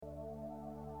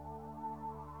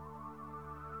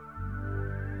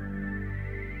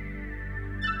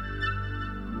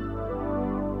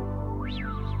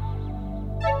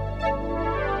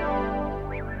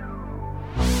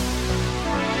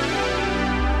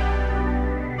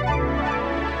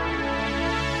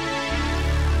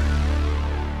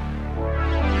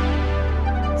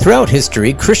Throughout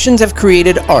history, Christians have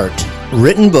created art,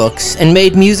 written books, and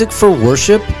made music for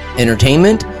worship,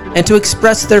 entertainment, and to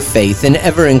express their faith in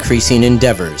ever-increasing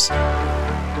endeavors.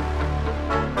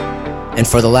 And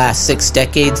for the last 6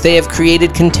 decades, they have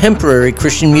created contemporary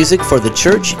Christian music for the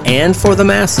church and for the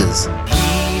masses.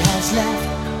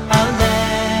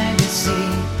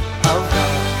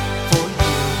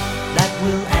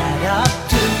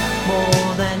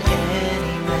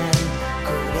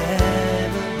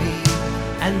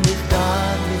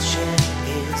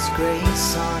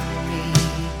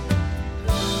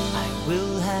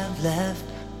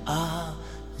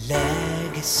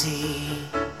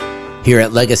 Here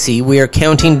at Legacy, we are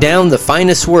counting down the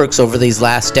finest works over these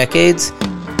last decades.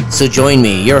 So join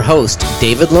me, your host,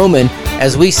 David Lohman,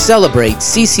 as we celebrate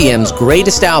CCM's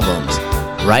greatest albums,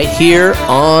 right here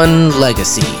on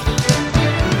Legacy.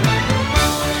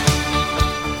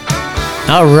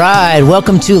 All right,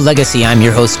 welcome to Legacy. I'm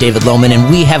your host, David Lohman, and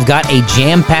we have got a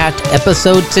jam-packed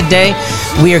episode today.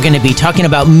 We are going to be talking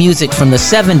about music from the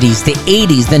 70s, the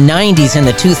 80s, the 90s, and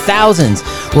the 2000s.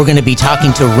 We're going to be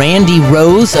talking to Randy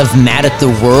Rose of Mad at the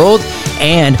World,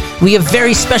 and we have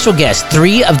very special guests,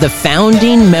 3 of the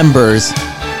founding members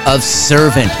of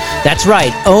Servant. That's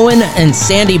right, Owen and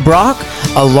Sandy Brock,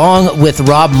 along with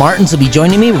Rob Martins, will be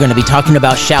joining me. We're going to be talking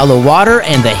about Shallow Water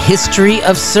and the history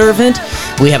of Servant.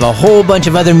 We have a whole bunch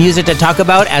of other music to talk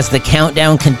about as the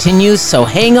countdown continues, so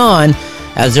hang on,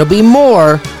 as there'll be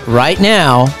more right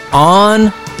now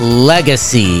on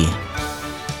Legacy.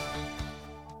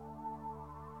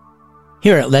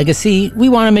 Here at Legacy, we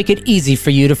want to make it easy for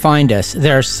you to find us.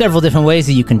 There are several different ways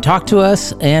that you can talk to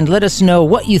us and let us know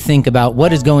what you think about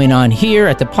what is going on here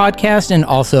at the podcast and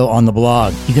also on the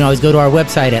blog. You can always go to our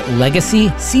website at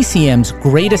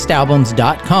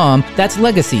legacyccmsgreatestalbums.com. That's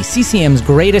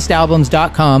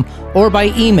legacyccmsgreatestalbums.com, or by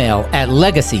email at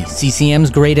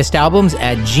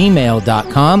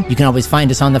legacyccmsgreatestalbums@gmail.com. You can always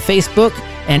find us on the Facebook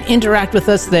and interact with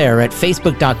us there at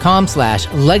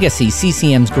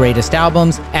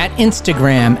facebook.com/legacyccmsgreatestalbums, at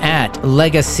Instagram at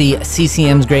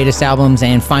legacyccmsgreatestalbums,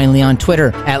 and finally on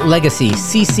Twitter at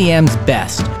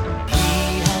legacyccmsbest.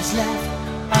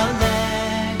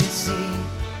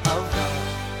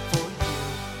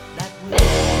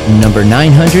 Number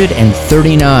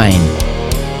 939.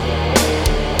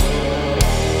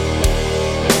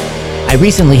 I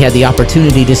recently had the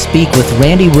opportunity to speak with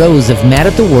Randy Rose of Mad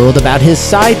at the World about his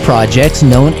side projects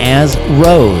known as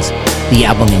Rose. The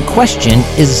album in question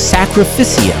is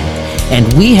Sacrificium,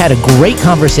 and we had a great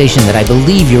conversation that I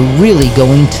believe you're really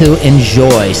going to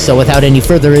enjoy. So without any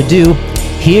further ado,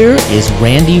 here is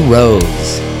Randy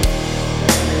Rose.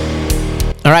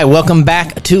 All right, welcome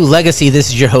back to Legacy. This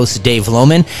is your host, Dave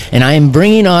Lohman, and I am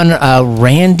bringing on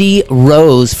Randy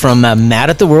Rose from Mad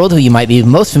at the World, who you might be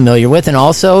most familiar with, and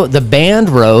also the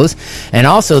band Rose, and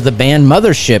also the band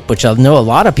Mothership, which I know a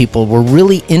lot of people were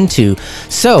really into.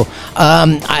 So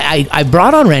I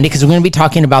brought on Randy because we're going to be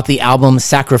talking about the album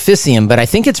Sacrificium, but I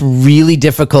think it's really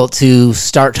difficult to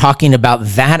start talking about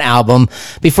that album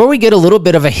before we get a little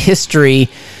bit of a history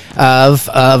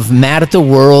of Mad at the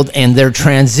World and their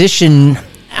transition.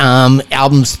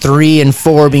 Albums 3 and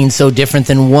 4 being so different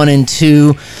than 1 and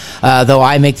 2, though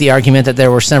I make the argument that there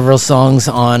were several songs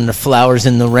on Flowers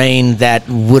in the Rain that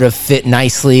would have fit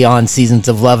nicely on Seasons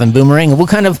of Love and Boomerang. We'll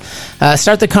kind of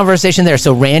start the conversation there.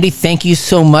 So Randy, thank you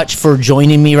so much for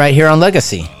joining me right here on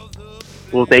Legacy.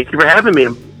 Well, thank you for having me.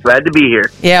 I'm glad to be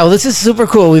here. Yeah, well, this is super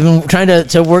cool. We've been trying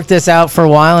to work this out for a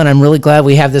while, and I'm really glad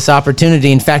we have this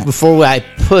opportunity. In fact, before I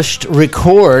pushed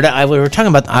record, we were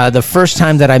talking about the first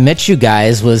time that I met you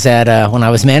guys was at when I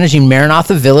was managing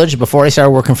Maranatha Village before I started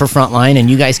working for Frontline,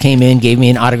 and you guys came in, gave me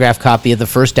an autographed copy of the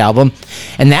first album,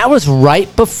 and that was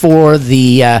right before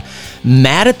the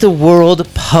Mad at the World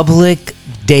public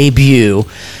debut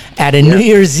at a New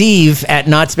Year's Eve at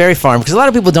Knott's Berry Farm, because a lot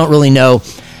of people don't really know.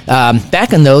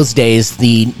 Back in those days,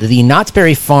 the Knott's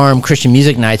Berry Farm Christian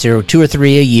Music Nights, there were 2 or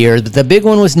 3 a year. The big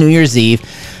one was New Year's Eve,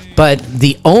 but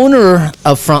the owner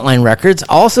of Frontline Records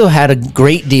also had a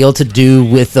great deal to do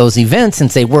with those events,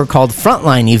 since they were called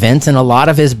Frontline events, and a lot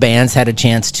of his bands had a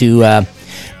chance to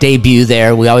debut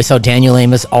there. We always saw Daniel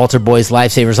Amos, Altar Boys,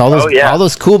 Lifesavers, all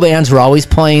those cool bands were always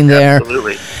playing there.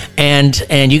 Absolutely.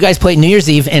 And you guys played New Year's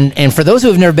Eve, and for those who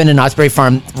have never been to Knott's Berry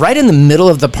Farm, right in the middle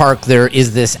of the park there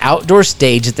is this outdoor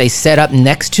stage that they set up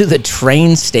next to the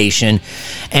train station,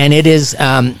 and it was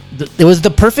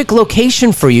the perfect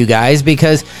location for you guys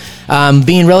because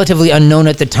being relatively unknown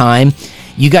at the time,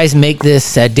 you guys make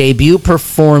this debut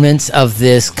performance of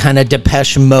this kind of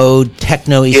Depeche Mode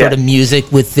techno-y sort of music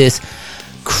with this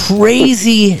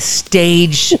crazy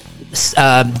stage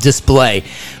display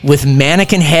with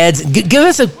mannequin heads. Give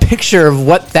us a picture of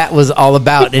what that was all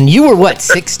about. And you were, what,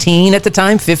 16 at the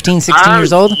time? 15, 16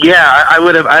 years old? Yeah, I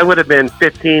would have been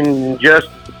 15, just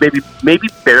maybe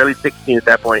barely 16 at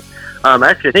that point.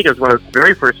 Actually, I think it was when I was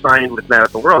very first signed with Man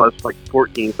of the World. I was like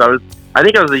 14, so I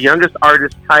think I was the youngest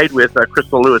artist tied with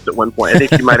Crystal Lewis at one point. I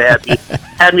think she might have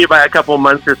had me by a couple of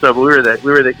months or so. But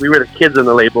we were the kids on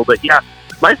the label. But yeah,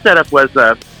 my setup was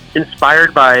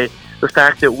inspired by the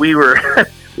fact that we were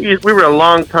we were a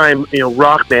long time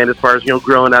rock band as far as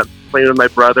growing up, playing with my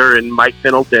brother and Mike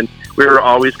Pendleton. We were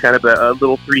always kind of a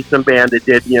little threesome band that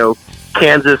did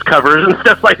Kansas covers and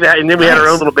stuff like that. And then we had our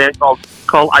own little band called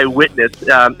Eyewitness,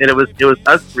 and it was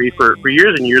us three for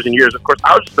years and years and years. Of course,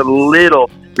 I was just a little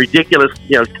ridiculous,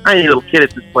 tiny little kid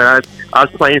at this point. I was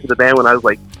playing for the band when I was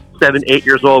like 7, 8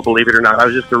 years old. Believe it or not, I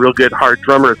was just a real good hard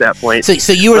drummer at that point.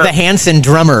 So you were the Hanson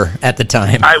drummer at the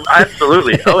time.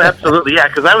 Absolutely, absolutely, yeah.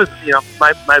 Because I was,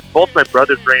 both my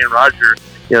brothers Ray and Roger,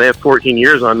 they have 14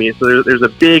 years on me, so there's a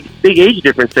big age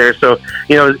difference there. So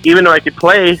even though I could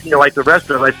play, like the rest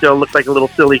of us, I still looked like a little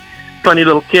silly, funny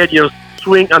little kid,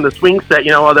 swing on the swing set,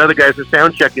 all the other guys are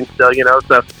sound checking still,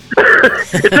 so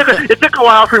it took a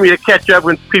while for me to catch up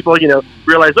when people,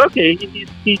 realize, okay,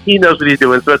 he knows what he's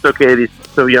doing, so it's okay that he's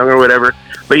so young or whatever.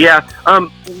 But yeah,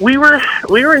 we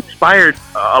were inspired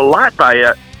a lot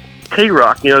by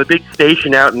K-Rock, the big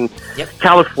station out in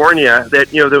California that,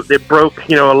 that broke,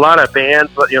 a lot of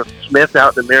bands, Smith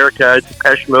out in America,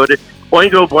 Depeche Mode,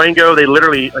 Boingo Boingo, they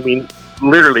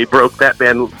literally broke that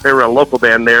band. They were a local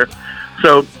band there.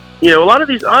 So, a lot of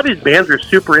these bands were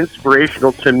super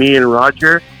inspirational to me and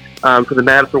Roger for the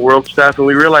Man of the World stuff, and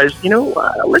we realized,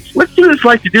 let's do what it's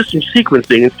like to do some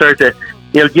sequencing and start to,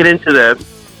 get into the,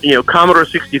 Commodore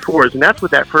 64s, and that's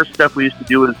what that first stuff we used to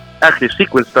do was actually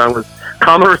sequenced on was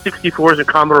Commodore 64s and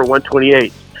Commodore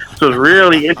 128s. So it was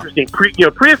really interesting.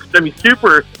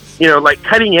 Super, like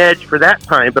cutting edge for that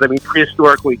time, but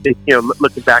prehistoric.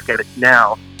 Looking back at it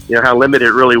now, how limited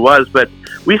it really was. But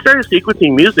we started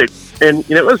sequencing music, and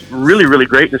it was really, really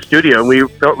great in the studio, and we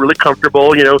felt really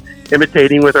comfortable,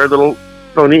 imitating with our little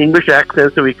phony English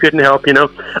accent, so we couldn't help,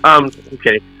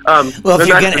 Okay. Well, if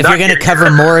you're gonna cover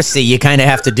Morrissey, you kind of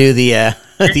have to do the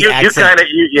accent.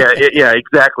 Yeah,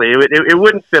 exactly. It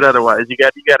wouldn't fit otherwise. You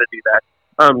got to do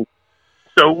that.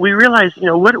 So we realized,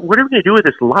 what are we going to do with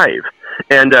this live?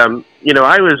 And I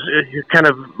was kind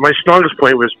of, my strongest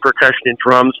point was percussion and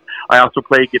drums. I also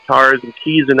played guitars and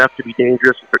keys enough to be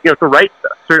dangerous, to write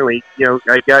stuff. Certainly,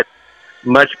 I got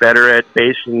much better at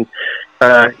bass and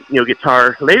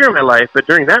guitar later in my life, but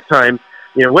during that time,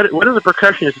 what do the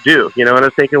percussionists do? And I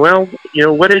was thinking, well,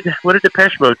 what did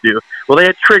Depeche Mode do? Well, they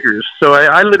had triggers. So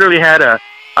I literally had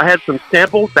some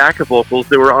sampled backup vocals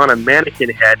that were on a mannequin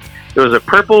head. It was a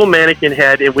purple mannequin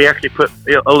head, and we actually put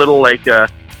a little like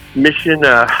Mission,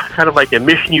 kind of like a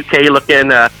Mission UK looking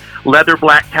leather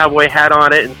black cowboy hat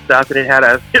on it and stuff, and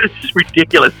it was just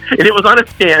ridiculous. And it was on a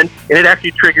stand, and it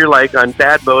actually triggered like on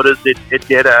Bad Motives. It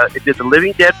did the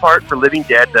Living Dead part for Living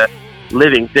Dead, the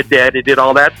Dead. It did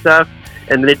all that stuff.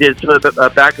 And then they did some of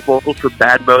the backup vocals for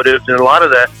Bad Motives and a lot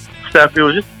of the stuff. It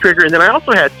was just a trigger. And then I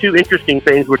also had two interesting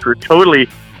things, which were totally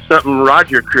something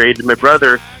Roger created, my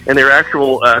brother, and they were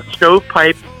actual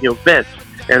stovepipe, vents.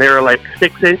 And they were like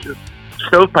 6-inch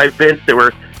stovepipe vents that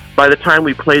were, by the time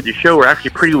we played the show, were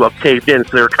actually pretty well caved in.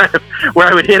 So they were kind of where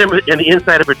I would hit them in the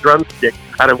inside of a drumstick.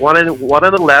 I'd have one on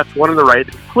the left, one on the right,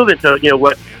 equivalent to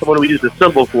what someone would use a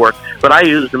cymbal for. But I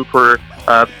used them for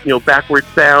backward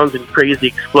sounds and crazy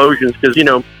explosions, because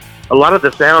a lot of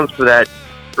the sounds for that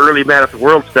early Man of the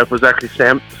World stuff was actually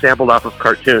sampled off of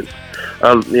cartoons.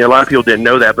 A lot of people didn't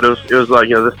know that, but it was like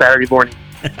the Saturday morning,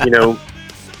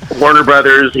 Warner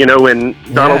Brothers, when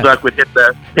Donald Duck would hit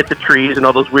the trees and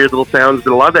all those weird little sounds.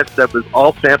 And a lot of that stuff was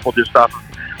all sampled just off of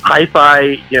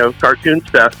hi-fi, cartoon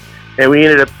stuff. And we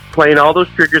ended up playing all those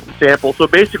triggers and samples. So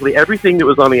basically, everything that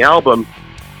was on the album,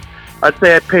 I'd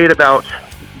say I paid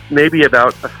maybe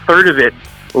about a third of it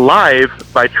live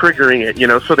by triggering it,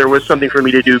 so there was something for me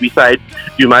to do besides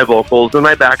do my vocals and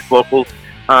my back vocals.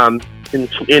 And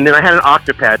then I had an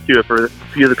Octapad too, for a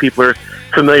few of the people who are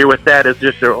familiar with that. It's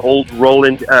just an old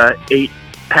Roland 8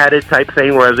 padded type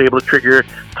thing where I was able to trigger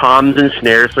toms and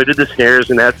snares. So I did the snares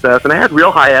and that stuff, and I had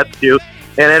real hi-hats too,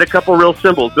 and I had a couple real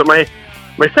cymbals. But my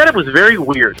setup was very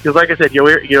weird, because like I said,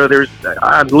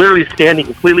 I'm literally standing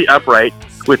completely upright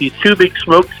with these two big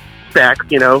smoke stacks,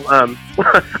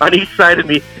 on each side of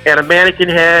me, and a mannequin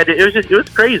head. It was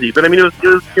crazy, but it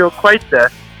was quite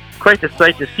the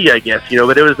sight to see, I guess,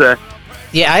 but it was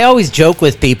Yeah, I always joke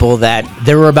with people that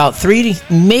there were about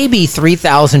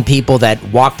 3,000 people that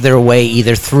walked their way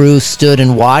either through, stood,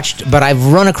 and watched. But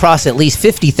I've run across at least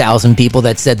 50,000 people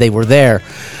that said they were there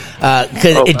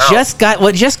because just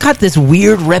got this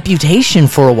weird reputation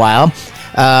for a while.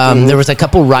 There was a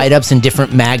couple write-ups in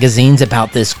different magazines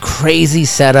about this crazy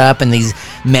setup and these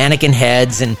mannequin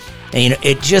heads, and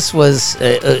it just was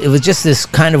it was just this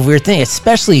kind of weird thing,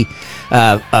 especially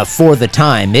for the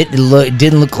time. It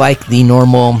didn't look like the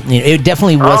normal. It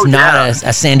definitely was not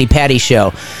a Sandy Patty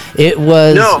show. It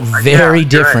was very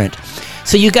different. Right.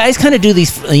 So you guys kind of do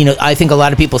these, I think a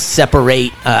lot of people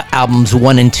separate albums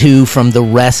 1 and 2 from the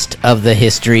rest of the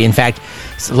history. In fact,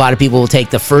 a lot of people will take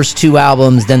the first 2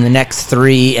 albums, then the next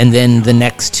 3, and then the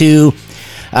next 2.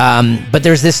 But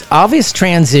there's this obvious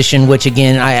transition, which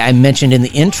again, I mentioned in the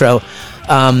intro.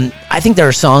 I think there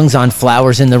are songs on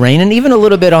Flowers in the Rain, and even a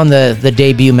little bit on the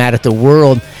debut Mad at the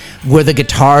World, where the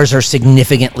guitars are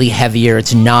significantly heavier.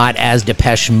 It's not as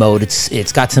Depeche Mode.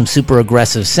 It's got some super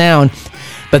aggressive sound.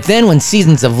 But then when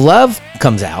Seasons of Love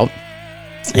comes out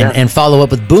and follow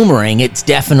up with Boomerang, it's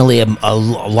definitely a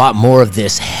lot more of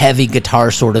this heavy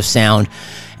guitar sort of sound.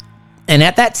 And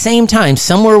at that same time,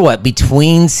 somewhere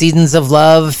between Seasons of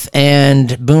Love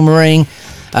and Boomerang,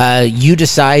 you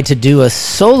decide to do a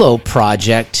solo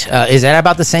project. Is that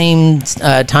about the same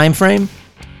time frame?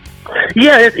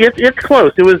 Yeah, it's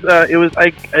close. It was. It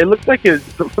looked like it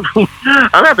was.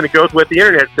 I'm having to go with what the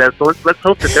internet says. So let's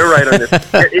hope that they're right on this.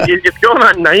 It's going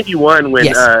on 91 when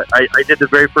I did the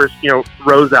very first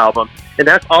Rose album, and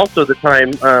that's also the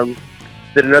time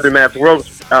that another Mad at the World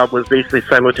was basically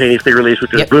simultaneously released,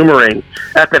 which was Boomerang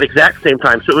at that exact same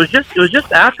time. So it was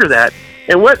just after that,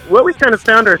 and what we kind of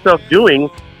found ourselves doing.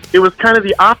 It was kind of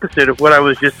the opposite of what I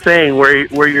was just saying,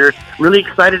 where you're really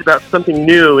excited about something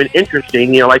new and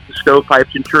interesting, like the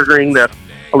stovepipes and triggering the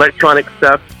electronic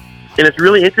stuff, and it's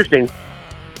really interesting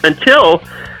until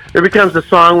there becomes a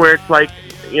song where it's like,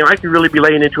 I could really be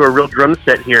laying into a real drum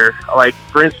set here. Like,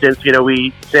 for instance,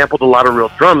 we sampled a lot of real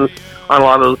drums on a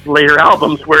lot of those later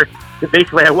albums where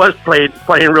basically I was playing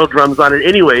real drums on it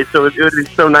anyway, so it would be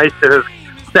so nice to have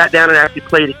sat down and actually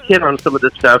played a kit on some of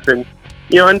this stuff. And,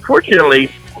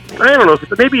 unfortunately, I don't know,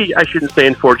 maybe I shouldn't say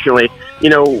unfortunately,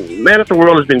 Mad at the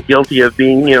World has been guilty of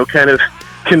being, kind of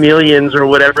chameleons or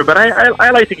whatever, but I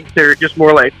like to consider it just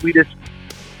more like the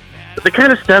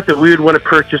kind of stuff that we would want to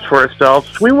purchase for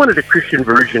ourselves. We wanted a Christian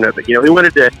version of it, we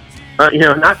wanted to,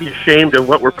 not be ashamed of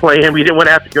what we're playing. We didn't want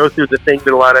to have to go through the things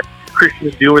that a lot of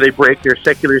Christians do where they break their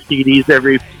secular CDs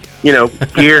every,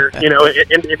 year,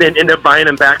 and then end up buying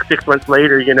them back 6 months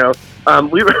later,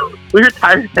 we were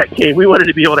tired of that game. We wanted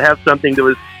to be able to have something that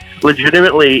was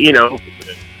legitimately,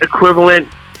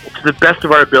 equivalent to the best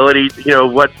of our ability,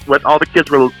 what all the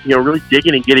kids were, really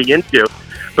digging and getting into.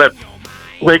 But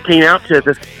when it came out to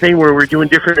this thing where we're doing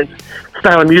different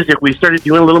style of music, we started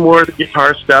doing a little more of the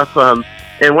guitar stuff.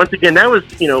 And once again, that was,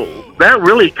 that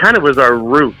really kind of was our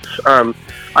roots.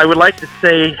 I would like to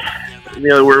say,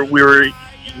 we were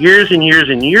years and years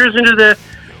and years into the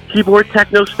keyboard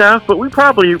techno stuff, but we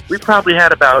probably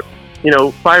had about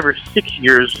 5 or 6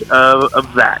 years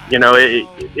of that.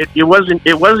 It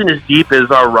wasn't as deep as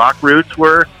our rock roots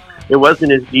were. It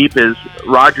wasn't as deep as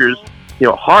Roger's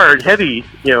hard, heavy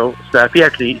stuff. He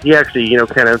actually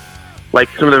kind of like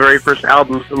some of the very first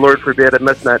albums. Lord forbid, I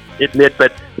must not admit,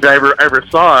 but that I ever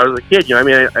saw as a kid. I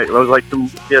was like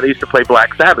they used to play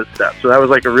Black Sabbath stuff, so that was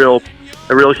like a real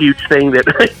huge thing that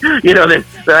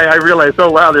that I realized. Oh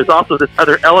wow, there's also this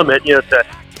other element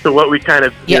to what we kind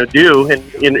of do,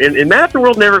 and Mad at the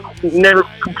World never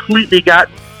completely got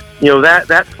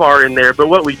that far in there. But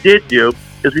what we did do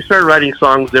is we started writing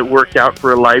songs that worked out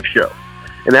for a live show,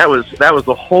 and that was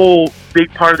the whole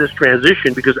big part of this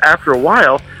transition. Because after a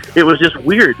while, it was just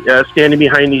weird standing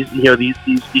behind these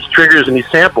these triggers and these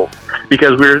samples,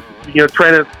 because we were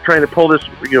trying to pull this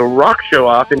rock show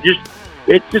off, and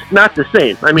it's just not the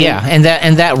same. I mean, and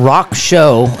that rock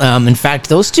show. In fact,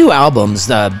 those 2 albums,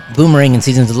 Boomerang and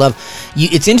Seasons of Love.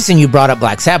 It's interesting you brought up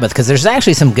Black Sabbath, because there's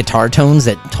actually some guitar tones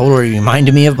that totally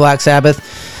reminded me of Black Sabbath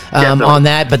on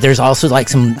that. But there's also like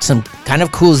some kind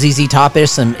of cool ZZ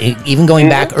Top-ish, even going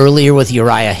back earlier with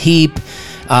Uriah Heep.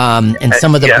 And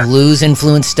some of the blues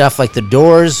influenced stuff like the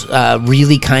Doors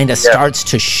really kind of starts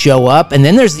to show up. And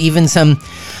then there's even some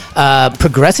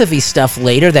progressive-y stuff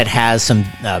later that has some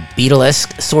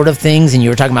Beatlesque sort of things. And you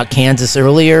were talking about Kansas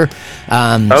earlier.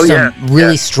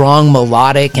 Really strong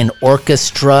melodic and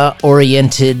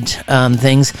orchestra-oriented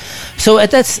things. So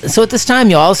at this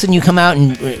time, all of a sudden you come out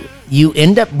and you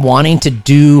end up wanting to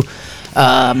do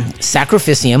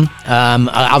Sacrificium.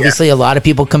 Obviously, a lot of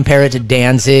people compare it to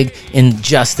Danzig in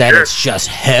just that it's just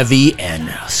heavy and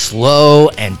slow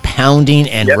and pounding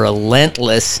and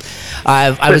relentless.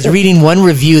 I was reading one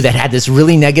review that had this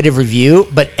really negative review,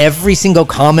 but every single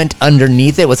comment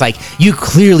underneath it was like, you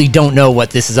clearly don't know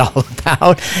what this is all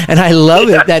about. And I love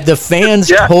it that the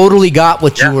fans totally got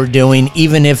what you were doing,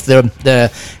 even if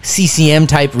the CCM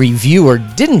type reviewer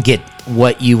didn't get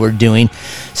what you were doing.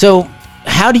 So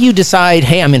how do you decide,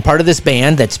 hey, I'm in part of this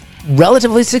band that's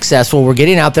relatively successful, we're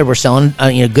getting out there, we're selling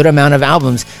a good amount of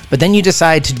albums, but then you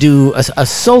decide to do a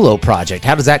solo project?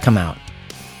 How does that come out?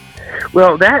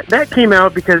 Well, that came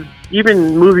out because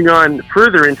even moving on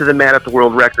further into the Mad at the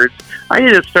World records, I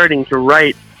ended up starting to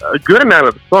write a good amount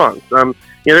of songs. There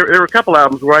were a couple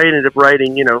albums where I ended up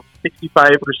writing,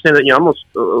 65%, almost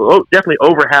definitely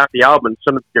over half the albums,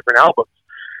 some of the different albums.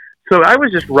 So I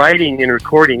was just writing and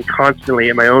recording constantly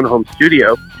in my own home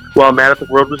studio while Mad at the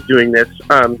World was doing this,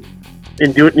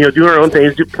 and doing our own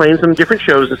things, playing some different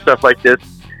shows and stuff like this.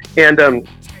 And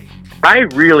I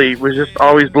really was just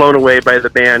always blown away by the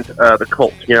band, the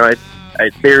Cult.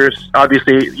 There's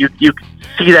obviously you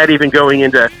see that even going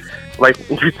into like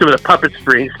some of the Puppet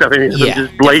Spring stuff. I mean,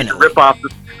 just blatant rip-offs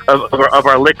of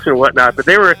our licks and whatnot. But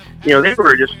they were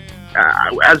just.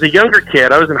 As a younger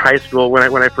kid, I was in high school when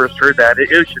I first heard that.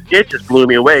 It just blew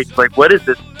me away. It's like, what is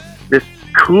this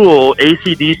cool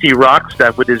AC/DC rock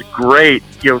stuff with this great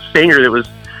singer that was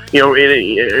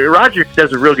Roger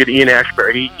does a real good Ian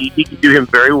Ashbury. He can do him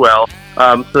very well.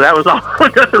 So that was all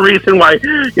another reason why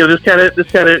this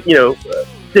kind of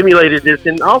stimulated this.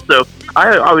 And also,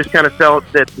 I always kind of felt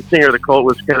that the singer of the Cult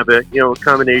was kind of a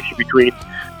combination between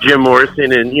Jim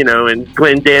Morrison and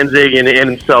Glenn Danzig and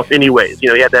himself. Anyways, he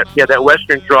had that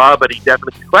Western draw, but he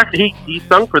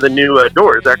sung for the new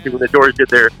Doors. Actually, when the Doors did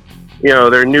their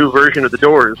new version of the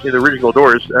Doors, the original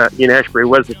Doors, Ian Ashbury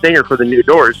was the singer for the new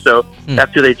Doors. So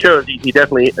that's who they chose. He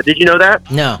definitely. Did you know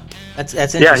that? No, that's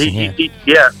interesting.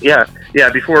 Yeah.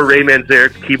 Before Ray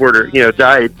Manzarek, keyboarder,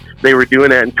 died, they were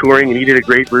doing that and touring, and he did a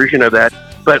great version of that.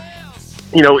 But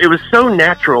it was so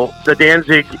natural. The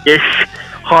Danzig-ish,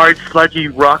 hard, sludgy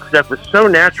rock stuff was so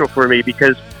natural for me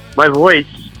because my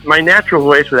natural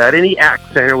voice without any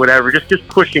accent or whatever, just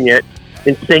pushing it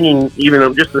and singing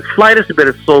even just the slightest bit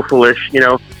of soulful-ish,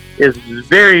 is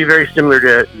very, very similar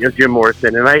to Jim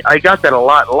Morrison. And I got that a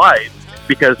lot live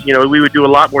because, we would do a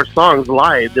lot more songs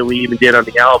live than we even did on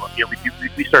the album.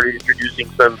 We started introducing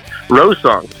some Rose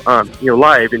songs,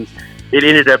 live, and it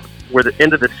ended up where the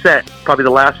end of the set, probably the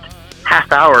last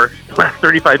half hour, the last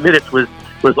 35 minutes was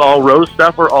all Rose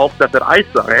stuff or all stuff that I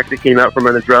sung. I actually came out from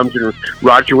under the drums, and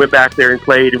Roger went back there and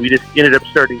played, and we just ended up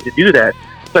starting to do that.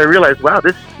 So I realized, wow,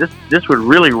 this would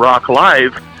really rock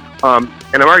live, and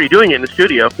I'm already doing it in the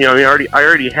studio. I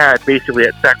already had basically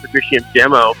that Sacrificium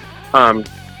demo,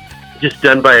 just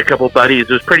done by a couple buddies.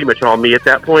 It was pretty much all me at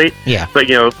that point. Yeah. But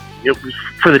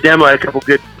for the demo, I had a couple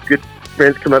good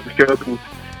friends come up the show and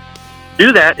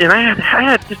do that, and I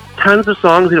had just tons of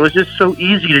songs, and it was just so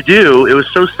easy to do. It was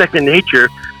so second nature.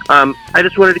 I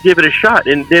just wanted to give it a shot,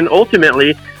 and then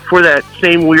ultimately, for that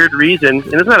same weird reason,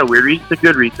 and it's not a weird reason, it's a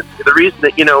good reason. The reason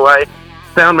that I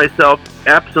found myself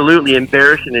absolutely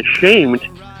embarrassed and ashamed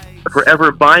for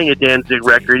ever buying a Danzig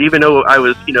record, even though I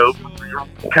was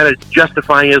kind of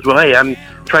justifying it as well. Hey, I'm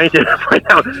trying to find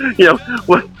out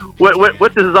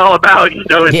what this is all about, and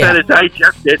trying to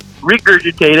digest it,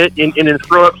 regurgitate it, and then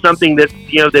throw up something that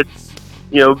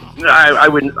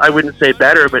I wouldn't say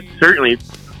better, but certainly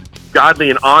godly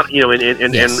and on,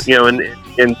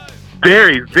 and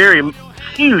very, very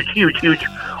huge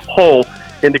hole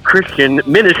in the Christian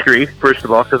ministry. First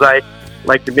of all, because I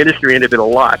like the ministry end of it a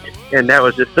lot, and that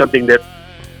was just something that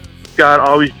God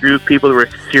always drew people that were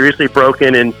seriously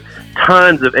broken, and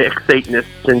tons of ex-Satanists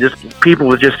and just people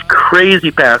with just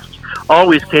crazy pasts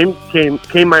always came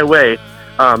my way.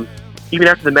 Even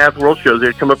after the Mad World shows,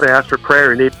 they'd come up and ask for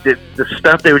prayer, and the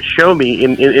stuff they would show me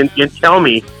and tell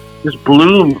me just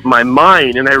blew my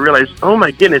mind. And I realized, oh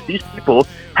my goodness, these people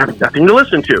have nothing to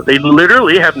listen to. They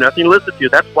literally have nothing to listen to.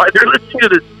 That's why they're listening to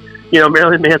this,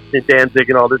 Marilyn Manson and Danzig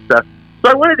and all this stuff. So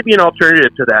I wanted to be an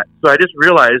alternative to that. So I just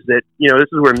realized that, this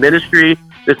is where ministry,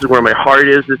 this is where my heart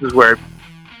is, this is where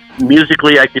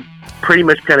musically I could pretty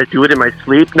much kind of do it in my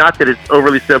sleep. Not that it's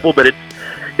overly simple, but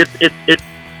it's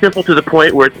simple to the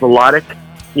point where it's melodic.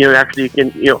 Actually you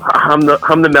can hum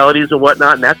the melodies and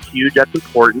whatnot, and that's huge. That's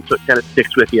important, so it kind of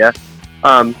sticks with you.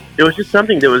 It was just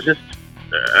something that was just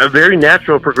a very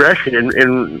natural progression,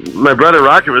 and my brother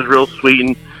Roger was real sweet,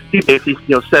 and he basically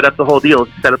set up the whole deal,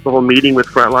 set up the whole meeting with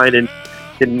Frontline, and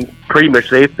and pretty much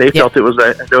they felt it was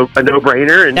a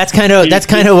no-brainer. And that's kind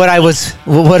of what I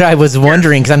was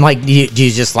wondering, because I'm like, do you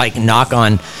just like knock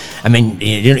on? I mean,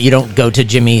 you don't go to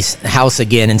Jimmy's house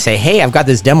again and say, "Hey, I've got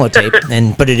this demo tape,"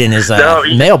 and put it in his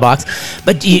mailbox.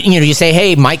 But you say,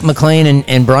 "Hey, Mike McLean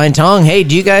and Brian Tong, hey,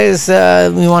 do you guys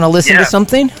we want to listen to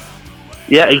something?"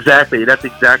 Yeah, exactly. That's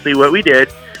exactly what we did.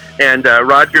 And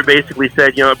Roger basically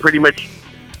said, pretty much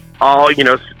all,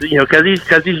 because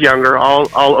he's younger, I'll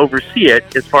oversee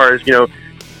it as far as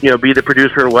be the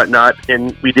producer and whatnot.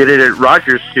 And we did it at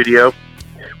Roger's studio,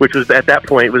 which was at that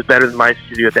point was better than my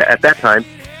studio at that time.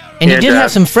 And you did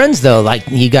have some friends though, like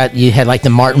you had like the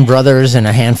Martin brothers and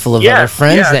a handful of other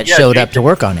friends that showed up to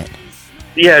work on it.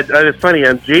 Yeah, it's funny.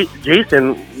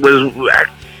 Jason was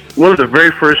one of the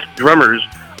very first drummers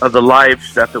of the live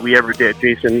stuff that we ever did.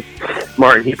 Jason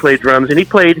Martin, he played drums, and he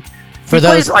played. For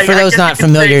those not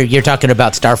familiar, you're talking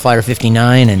about Starflyer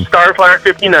 59 and Starflyer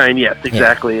 59. Yes,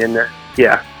 exactly, and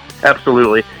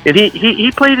absolutely. And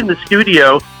he played in the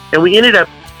studio, and we ended up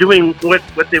doing what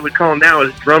they would call now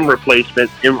as drum replacement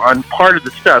on part of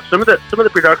the stuff. Some of the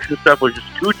production stuff was just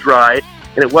too dry,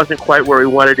 and it wasn't quite where we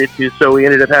wanted it to. So we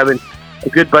ended up having a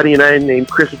good buddy and I named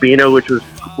Chris Bino, which was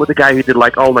the guy who did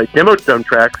like all my demo drum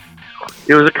tracks.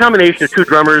 It was a combination of two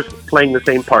drummers playing the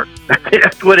same part.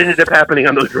 That's what ended up happening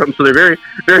on those drums. So they're very,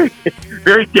 very,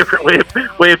 very different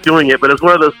way of doing it. But it's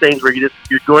one of those things where you're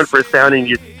going for a sound and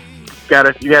you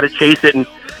gotta chase it. And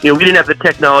we didn't have the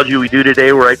technology we do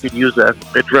today where I could use a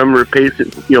drum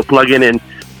replacement, plug in and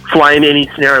fly in any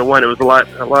snare I want. It was a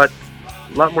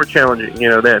lot more challenging,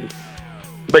 then.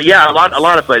 But yeah, a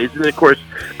lot of buddies. And of course,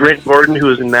 Brent Gordon, who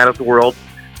was in Man of the World,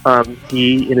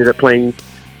 he ended up playing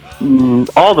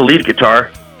all the lead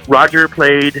guitar. Roger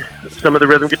played some of the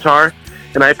rhythm guitar,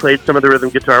 and I played some of the rhythm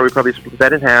guitar. We probably split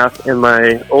that in half, and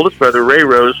my oldest brother, Ray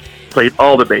Rose, played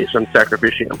all the bass on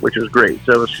Sacrificium, which was great.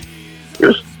 So it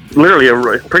was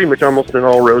literally pretty much almost an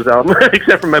all Rose album,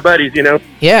 except for my buddies,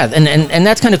 Yeah, and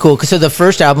that's kind of cool. So the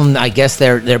first album, I guess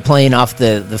they're playing off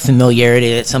the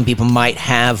familiarity that some people might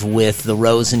have with the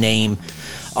Rose name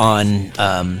on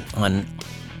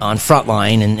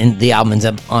Frontline, and the album ends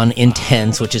up on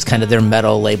Intense, which is kind of their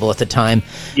metal label at the time.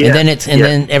 Yeah, and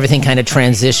then everything kind of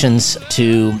transitions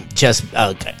to just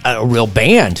a real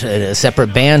band, a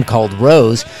separate band called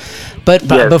Rose. But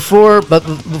before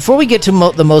we get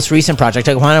to the most recent project,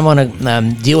 I want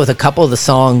to deal with a couple of the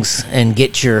songs and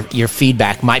get your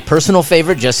feedback. My personal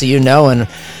favorite, just so you know, and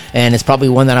it's probably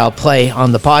one that I'll play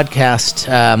on the podcast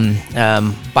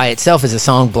by itself, is a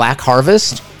song Black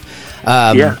Harvest.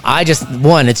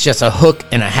 It's just a hook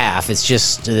and a half. It's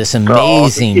just this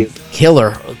amazing killer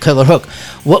hook.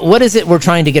 What is it we're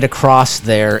trying to get across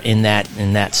there in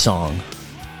that song?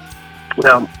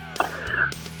 Well,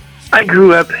 I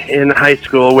grew up in high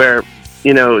school where, I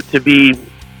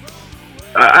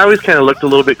always kind of looked a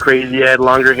little bit crazy. I had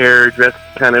longer hair, dressed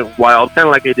kind of wild, kind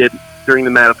of like I did during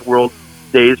the Man of the World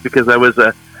days, because I was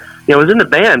was in the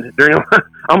band during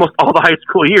almost all the high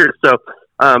school years. So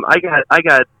I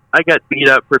got beat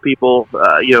up for people,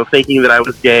 thinking that I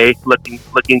was gay,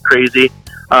 looking crazy.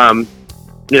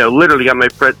 Literally got my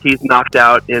front teeth knocked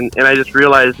out, and I just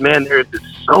realized, man, there's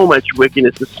so much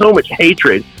wickedness, there's so much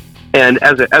hatred. And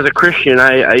as a Christian,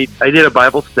 I did a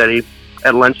Bible study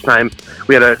at lunchtime.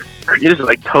 This is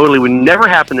like totally would never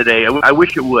happen today. I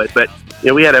wish it would, but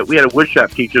we had a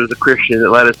woodshop teacher who was a Christian that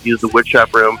let us use the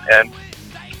woodshop room, and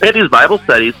we had these Bible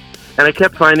studies. And I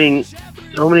kept finding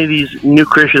so many of these new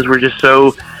Christians were just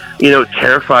so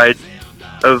terrified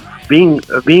of being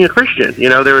a Christian.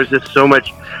 There was just so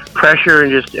much pressure,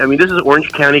 and this is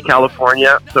Orange County,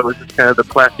 California, so it's just kind of the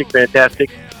plastic fantastic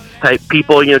type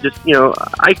people.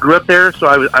 I grew up there, so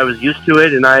I was used to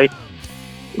it, and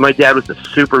my dad was a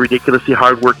super ridiculously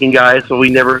hardworking guy, so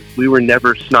we were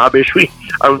never snobbish.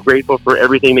 I was grateful for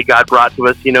everything that God brought to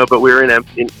us, but we were in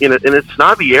a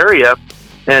snobby area,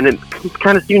 and it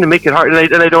kind of seemed to make it hard.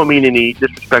 And I don't mean any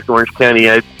disrespect to Orange County.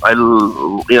 I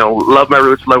love my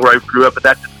roots, love where I grew up, but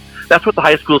that's what the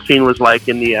high school scene was like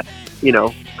in the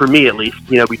for me at least,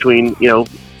 between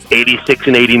 86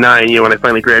 and 89, when I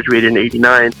finally graduated in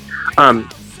 89.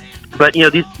 But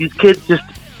these kids just,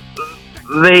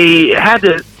 they had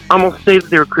to almost say that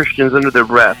they were Christians under their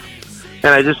breath,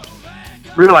 and I just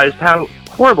realized how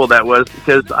horrible that was,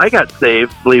 because I got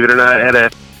saved, believe it or not,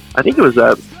 at I think it was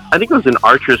an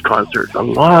Archers concert a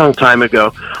long time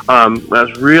ago. I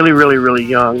was really, really, really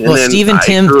young. And well, Steve and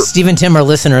Tim are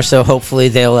listeners, so hopefully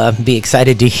they'll be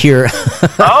excited to hear.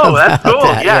 Oh, that's cool!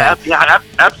 Yeah,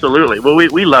 absolutely. Well,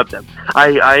 we love them.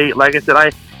 I like I said,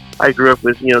 I grew up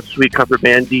with Sweet Comfort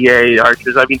Band, DA,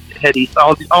 Archers. Hetty,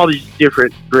 all these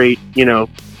different great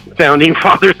founding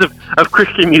fathers of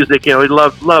Christian music. You know, he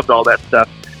loved all that stuff.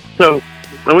 So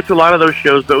I went to a lot of those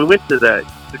shows, but we went to the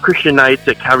Christian nights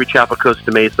at Calvary Chapel, Costa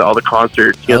Mesa, all the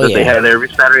concerts, they had every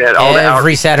Saturday.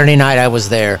 Every Saturday night I was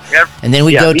there. And then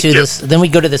we go to this. Then we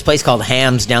go to this place called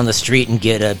Ham's down the street and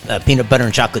get a peanut butter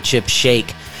and chocolate chip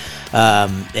shake.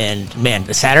 And man,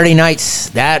 the Saturday nights,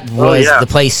 that was the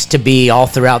place to be all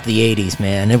throughout the '80s.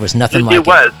 Man, there was nothing like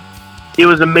it. It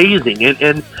was amazing,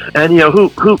 and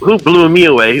who blew me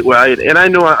away? Well, and I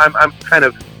know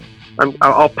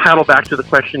I'll paddle back to the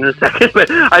question in a second, but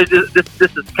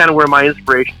this is kind of where my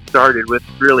inspiration started with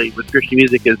Christian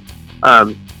music is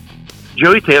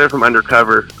Joey Taylor from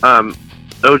Undercover.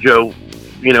 Ojo,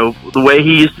 the way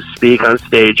he used to speak on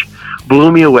stage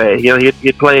blew me away.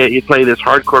 He'd play this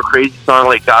hardcore crazy song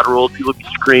like God Ruled, people would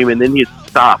scream, and then he'd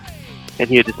stop and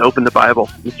he'd just open the Bible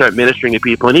and start ministering to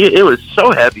people. And it was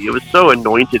so heavy, it was so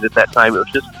anointed at that time. It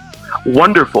was just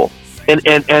wonderful. And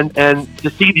to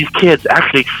see these kids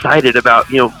actually excited about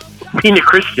being a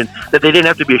Christian, that they didn't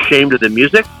have to be ashamed of the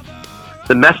music.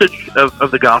 The message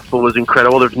of the gospel was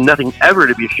incredible. There's nothing ever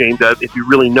to be ashamed of if you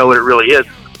really know what it really is.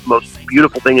 It's the most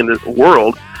beautiful thing in this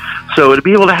world. So to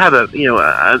be able to have a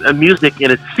music in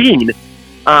a scene,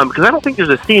 because I don't think there's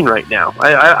a scene right now.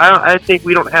 I think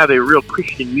we don't have a real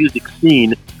Christian music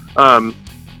scene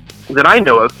that I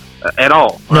know of at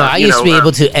all. No, I used to be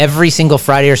able to every single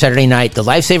Friday or Saturday night. The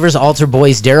Lifesavers, Altar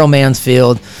Boys, Daryl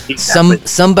Mansfield. Exactly.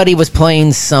 Somebody was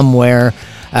playing somewhere.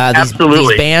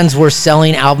 These bands were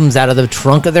selling albums out of the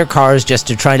trunk of their cars just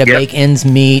to try to make ends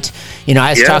meet.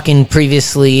 I was talking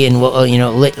previously, and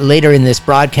later in this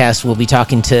broadcast, we'll be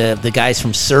talking to the guys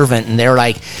from Servant, and they're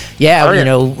like,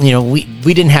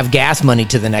 we didn't have gas money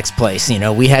to the next place.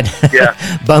 We had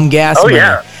bum gas money.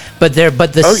 Yeah. But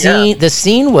the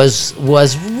scene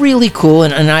was really cool,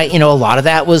 and I a lot of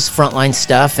that was Frontline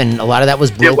stuff, and a lot of that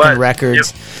was Broken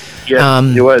Records.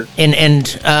 It was.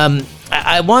 And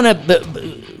I want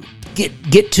to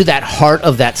get to that heart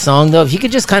of that song, though. If you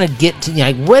could just kind of get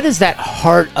to, what is that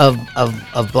heart of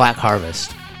Black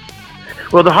Harvest?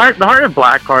 Well, the heart of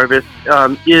Black Harvest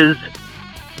is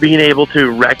being able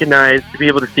to recognize, to be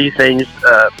able to see things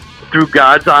through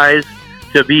God's eyes,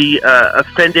 to be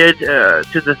offended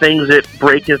to the things that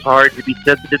break his heart, to be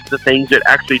sensitive to the things that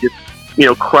actually just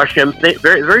crush him.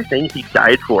 Very things he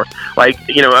died for, like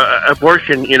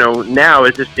abortion. Now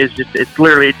is just it's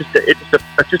literally just a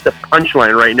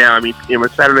punchline right now. I mean,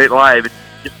 Saturday Night Live, it's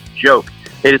just a joke.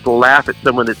 They just laugh at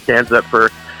someone that stands up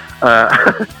for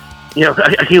a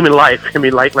human life. I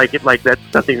mean, like that's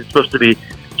something that's supposed to be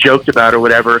joked about or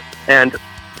whatever. And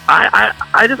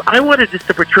I wanted just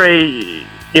to portray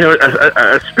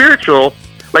a spiritual,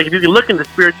 like if you can look in the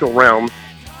spiritual realm,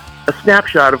 a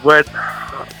snapshot of what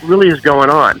really is going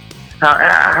on,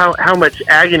 how much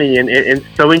agony and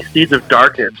sowing seeds of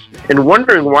darkness, and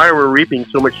wondering why we're reaping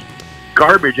so much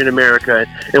garbage in America,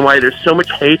 and why there's so much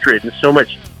hatred and so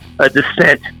much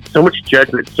dissent, so much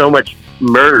judgment, so much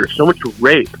murder, so much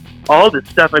rape, all this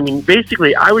stuff. I mean,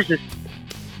 basically,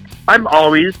 I'm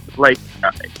always like,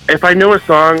 if I know a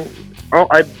song,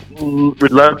 I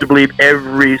would love to believe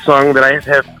every song that I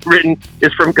have written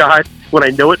is from God. When I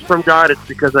know it's from God, it's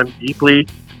because I'm deeply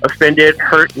offended,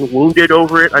 hurt, and wounded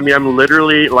over it. I mean, I'm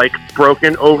literally like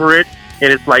broken over it,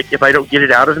 and it's like if I don't get it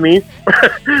out of me,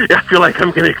 I feel like I'm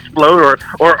going to explode,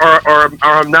 or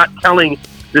I'm not telling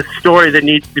the story that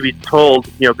needs to be told,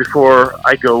 before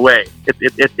I go away.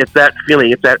 It's that feeling,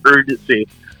 it's that urgency.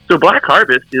 So Black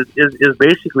Harvest is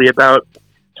basically about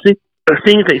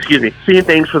seeing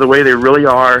things for the way they really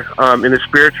are in the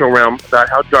spiritual realm, about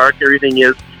how dark everything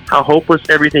is, how hopeless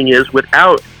everything is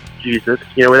without Jesus,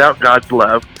 without God's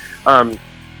love,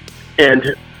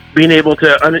 and being able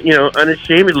to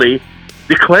unashamedly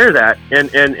declare that, and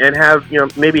have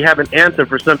maybe have an anthem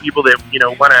for some people that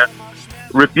want to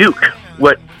rebuke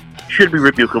what should be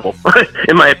rebukable,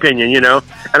 in my opinion. And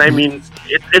I mean,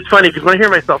 it's funny because when I hear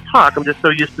myself talk, I'm just so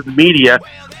used to the media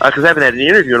because I haven't had an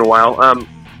interview in a while.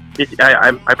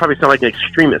 I probably sound like an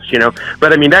extremist,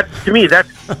 but I mean, that's what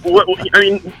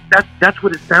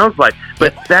it sounds like.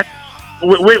 But that's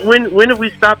when did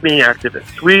we stop being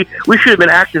activists? We should have been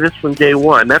activists from day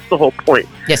one. That's the whole point.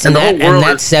 Yes, and that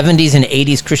 70s and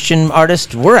 80s Christian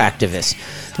artists were activists,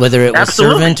 whether it was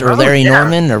Servant or Larry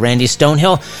Norman or Randy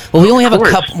Stonehill. Well, we only have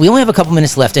a couple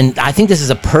minutes left, and I think this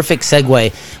is a perfect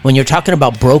segue when you're talking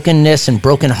about brokenness and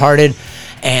brokenhearted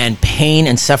and pain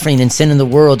and suffering and sin in the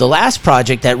world. The last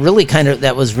project that really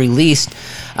that was released,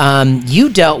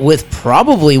 you dealt with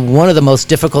probably one of the most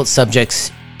difficult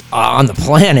subjects on the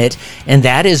planet, and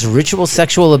that is ritual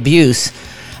sexual abuse.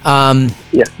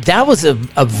 That was a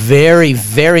very,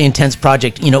 very intense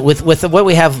project. With what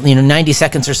we have, 90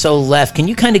 seconds or so left, can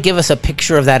you kind of give us a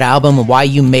picture of that album and why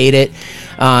you made it,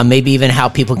 maybe even how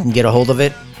people can get a hold of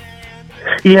it?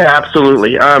 Yeah,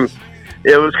 absolutely.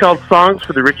 It was called Songs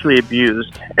for the Ritually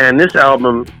Abused, and this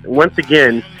album, once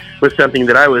again, was something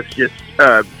that I was just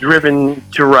driven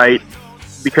to write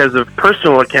because of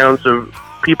personal accounts of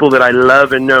people that I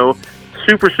love and know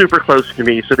super, super close to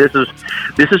me. So this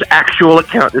is actual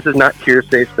account. This is not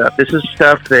hearsay stuff. This is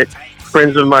stuff that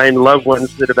friends of mine, loved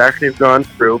ones that have actually gone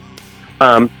through,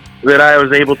 that I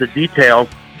was able to detail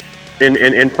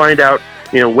and find out,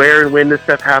 where and when this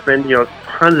stuff happened.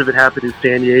 Tons of it happened in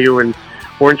San Diego and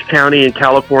Orange County in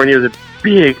California. There's a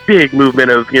big, big movement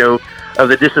of the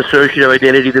dissociative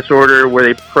identity disorder, where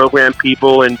they program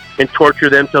people and torture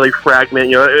them till they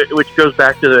fragment, which goes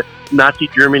back to the Nazi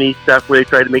Germany stuff where they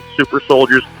tried to make super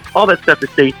soldiers. All that stuff is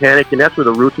satanic, and that's where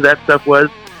the roots of that stuff was.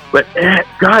 But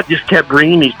God just kept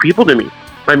bringing these people to me.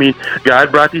 I mean,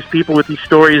 God brought these people with these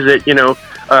stories that,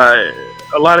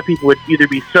 a lot of people would either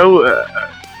be so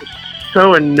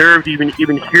unnerved to even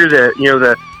hear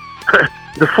the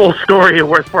the full story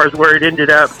as far as where it ended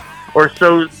up, or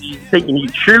so thinking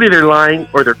surely they're lying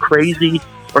or they're crazy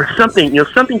or something,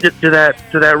 something to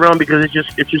that realm, because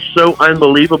it's just so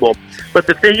unbelievable. But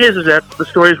the thing is that the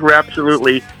stories were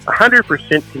absolutely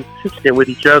 100% consistent with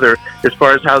each other as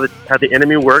far as how the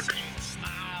enemy works.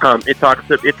 It talks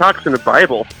in the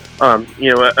Bible,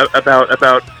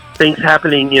 about things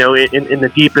happening, in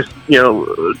the deepest,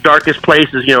 darkest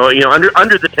places,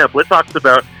 under the temple. It talks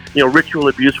about, ritual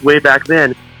abuse way back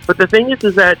then. But the thing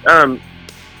is that,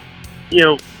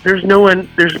 there's no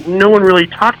one really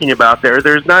talking about there.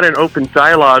 There's not an open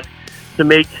dialogue to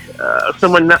make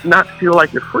someone not feel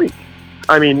like a freak.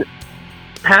 I mean,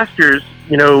 pastors,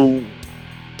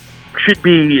 should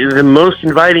be the most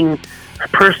inviting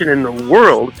person in the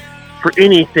world for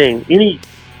anything, any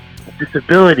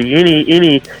disability,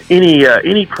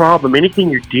 any problem, anything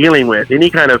you're dealing with, any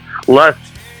kind of lust,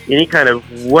 any kind of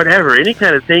whatever, any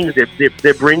kind of things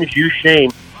that brings you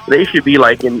shame. They should be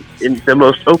like in the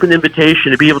most open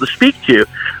invitation to be able to speak to.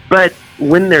 But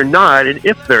when they're not, and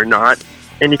if they're not,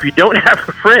 and if you don't have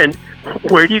a friend,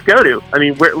 where do you go to? I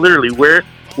mean, where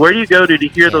do you go to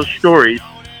hear those stories,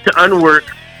 to unwork,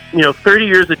 30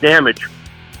 years of damage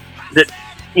that,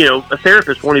 a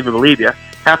therapist won't even believe you.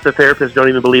 Half the therapists don't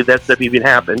even believe that stuff even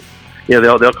happened.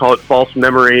 They'll call it false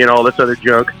memory and all this other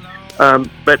junk.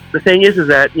 But the thing is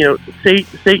that,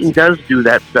 Satan does do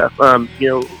that stuff.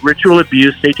 Ritual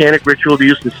abuse, satanic ritual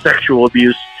abuse, and sexual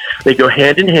abuse, they go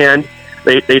hand in hand.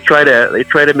 They try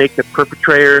to make the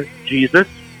perpetrator Jesus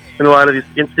in a lot of these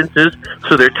instances,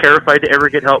 so they're terrified to ever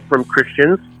get help from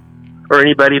Christians or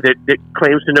anybody that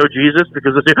claims to know Jesus,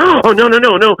 because they say, oh, no,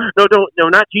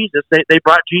 not Jesus. They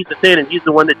brought Jesus in, and he's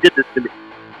the one that did this to me.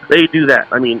 They do that.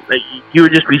 I mean, you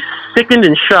would just be sickened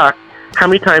and shocked how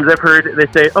many times I've heard they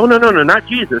say, oh, no, not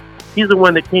Jesus. He's the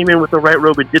one that came in with the white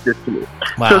robe and did this to me.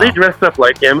 Wow. So they dress up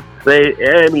like him. They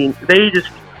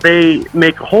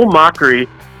make a whole mockery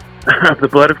of the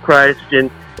blood of Christ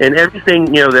and everything,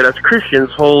 that us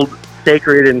Christians hold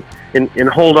sacred and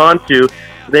hold on to.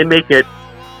 They make it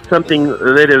something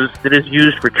that is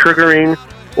used for triggering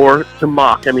or to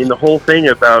mock. I mean, the whole thing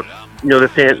about,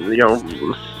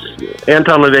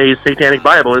 Anton LaVey's Satanic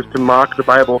Bible is to mock the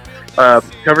Bible,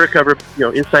 cover to cover,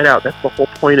 inside out. That's the whole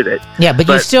point of it. Yeah, but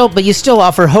you still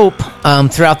offer hope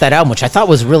throughout that album, which I thought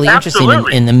was really interesting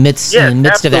in the midst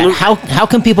of that. How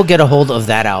can people get a hold of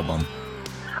that album?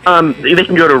 They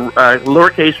can go to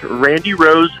lowercase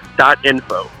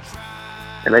randyrose.info.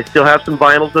 And I still have some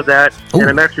vinyls of that. Ooh. And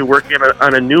I'm actually working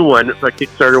on a new one, a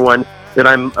Kickstarter one, that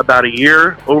I'm about a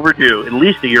year overdue, at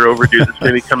least a year overdue, that's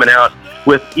going to be coming out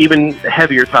with even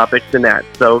heavier topics than that.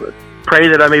 So pray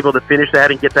that I'm able to finish that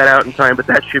and get that out in time, but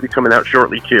that should be coming out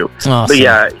shortly too. Awesome. But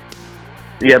yeah,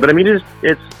 but I mean,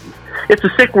 it's a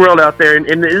sick world out there,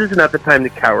 and this is not the time to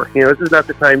cower. This is not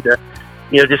the time to,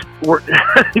 just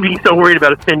be so worried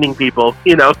about offending people,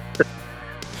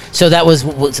 So that was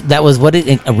what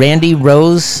Randy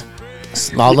Rose,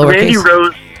 all lowercase? Randy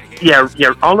Rose, yeah,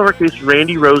 all lowercase,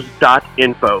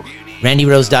 randyrose.info.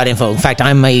 randyrose.info. In fact,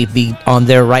 I may be on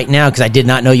there right now because I did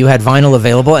not know you had vinyl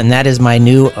available, and that is my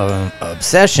new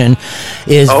obsession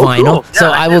is vinyl. Cool. Yeah, so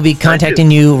I will be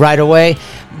contacting you right away.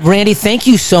 Randy, thank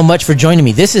you so much for joining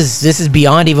me. This is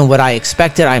beyond even what I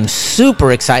expected. I'm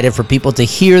super excited for people to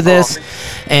hear this.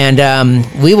 And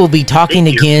we will be talking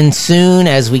again soon,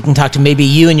 as we can talk to maybe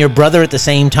you and your brother at the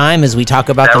same time as we talk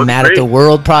about the Mad at the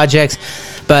World projects.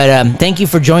 But thank you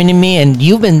for joining me. And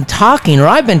you've been talking, or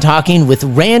I've been talking, with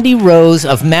Randy Rose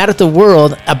of Mad at the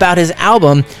World about his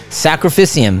album,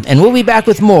 Sacrificium. And we'll be back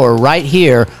with more right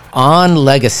here on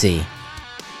Legacy.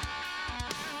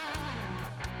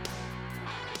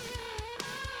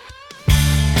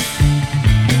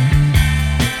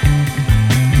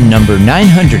 Number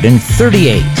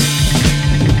 938.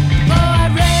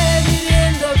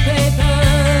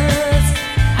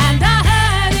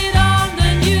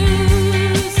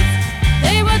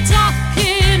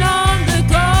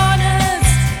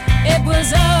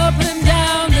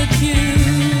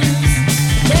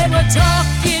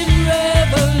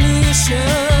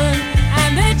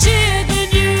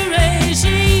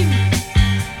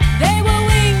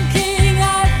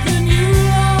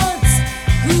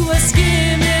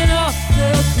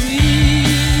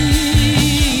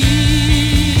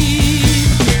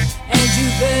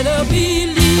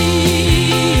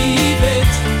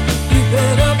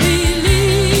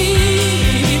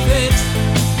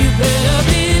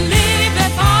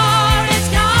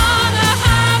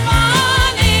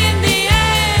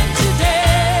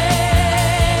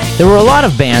 There were a lot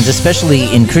of bands,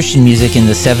 especially in Christian music in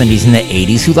the 70s and the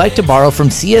 80s, who liked to borrow from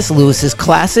C.S. Lewis's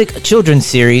classic children's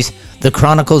series, The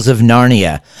Chronicles of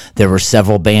Narnia. There were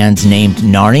several bands named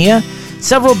Narnia,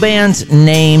 several bands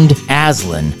named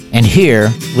Aslan. And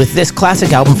here, with this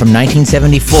classic album from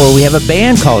 1974, we have a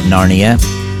band called Narnia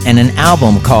and an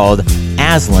album called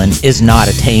Aslan is Not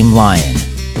a Tame Lion.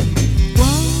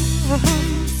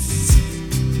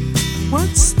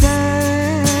 Once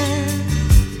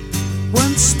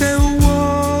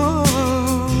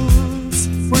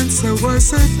there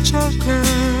was a joker,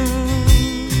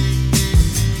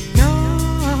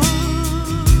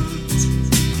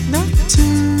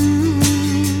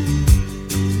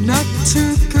 not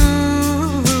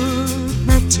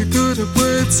too good at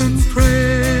words and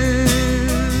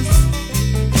prayers.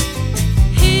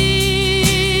 He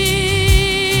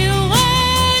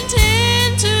went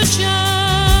into church,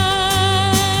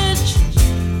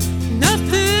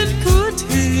 Nothing could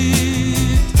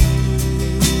he.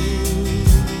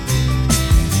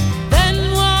 then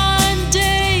one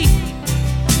day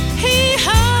he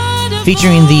heard a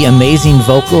Featuring the amazing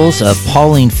vocals of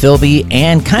Pauline Philby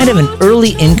and kind of an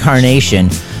early incarnation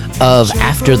of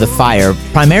After the Fire,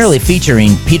 primarily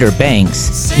featuring Peter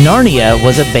Banks. Narnia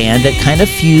was a band that kind of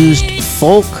fused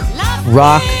folk,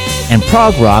 rock, and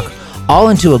prog rock all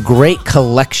into a great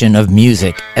collection of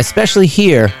music, especially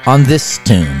here on this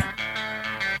tune.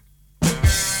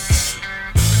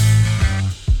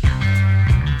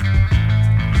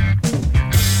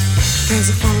 There's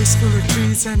a forest full of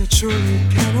trees and it surely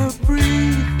cannot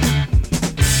breathe.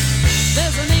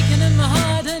 There's an aching in my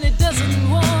heart and it doesn't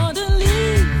want to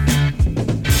leave.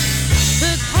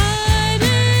 But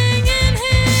hiding in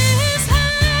his hand,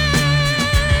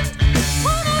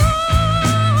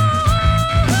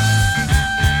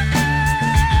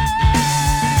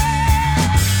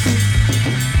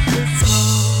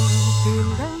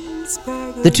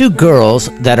 The two girls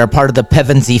that are part of the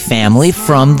Pevensey family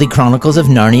from the Chronicles of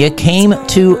Narnia came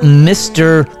to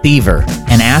Mr. Beaver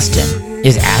and asked him,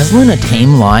 "Is Aslan a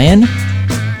tame lion?"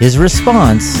 His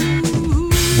response,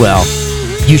 well,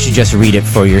 you should just read it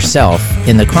for yourself.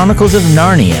 In the Chronicles of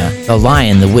Narnia, The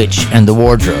Lion, the Witch, and the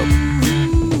Wardrobe.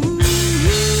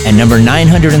 And number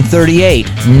 938,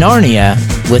 Narnia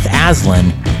with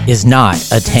Aslan is Not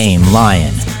a Tame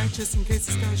Lion.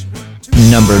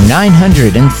 Number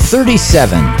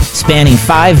 937. Spanning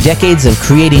 5 decades of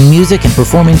creating music and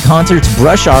performing concerts,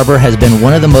 Brush Arbor has been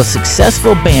one of the most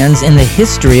successful bands in the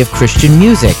history of Christian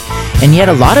music. And yet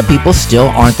a lot of people still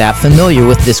aren't that familiar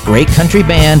with this great country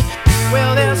band.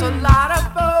 Well, there's a lot of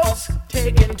folks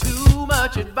taking too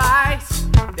much advice.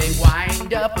 They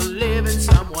wind up living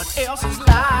someone else's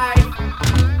life,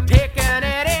 taking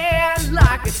it in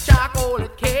like it's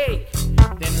chocolate cake.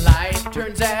 Then life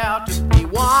turns out to be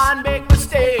one big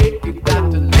mistake. You've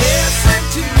got to listen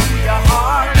to your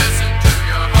heart. Listen to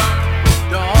your heart.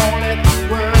 Don't let the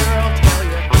world tell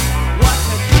you what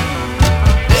to do.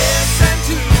 Listen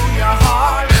to your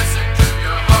heart. Listen to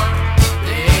your heart.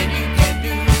 Then you can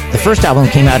do. The first album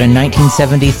came out in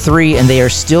 1973, and they are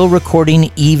still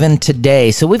recording even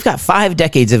today. So we've got 5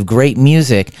 decades of great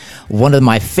music. One of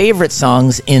my favorite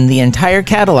songs in the entire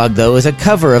catalog, though, is a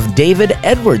cover of David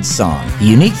Edwards' song. The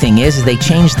unique thing is they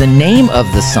changed the name of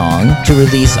the song to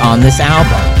release on this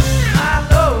album. My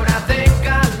Lord, I think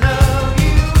I love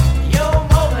you. You're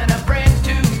more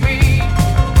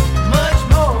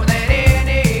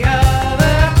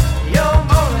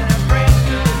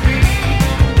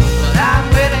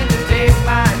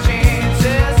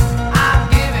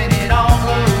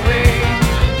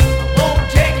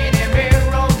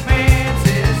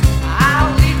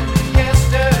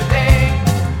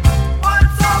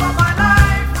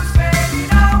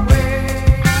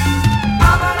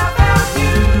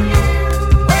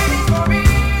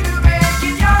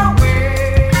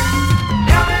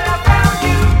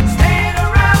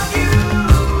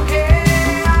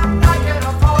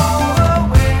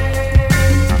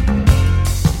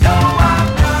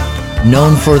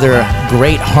known for their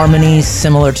great harmonies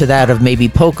similar to that of maybe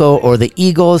Poco or the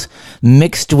Eagles,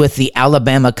 mixed with the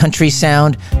Alabama country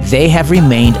sound, they have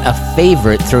remained a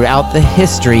favorite throughout the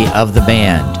history of the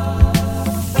band.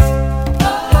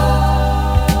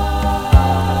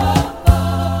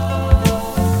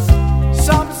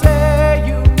 Some say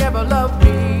you never loved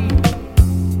me,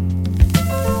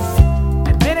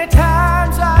 and many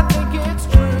times I think it's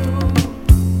true.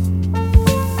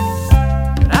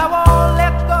 But I won't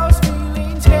let those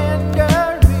feelings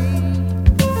hinder me.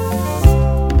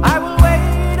 I will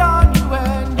wait on you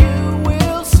and you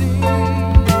will see.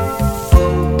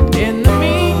 In the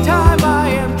meantime, I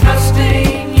am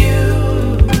trusting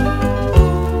you.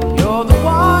 You're the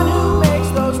one who makes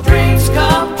those dreams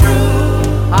come true.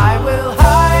 I will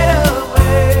hide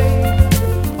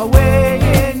away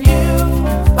in you.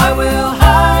 I will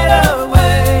hide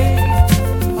away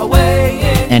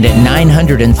in And at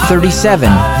 937,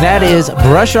 that is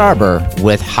Brush Arbor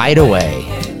with Hideaway.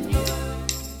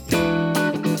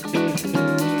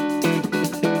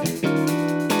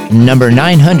 Number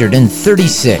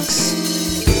 936.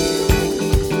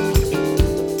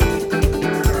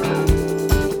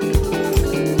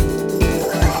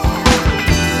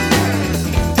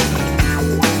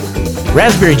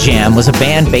 Raspberry Jam was a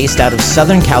band based out of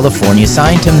Southern California,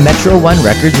 signed to Metro One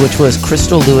Records, which was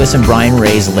Crystal Lewis and Brian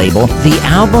Ray's label. The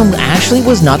album actually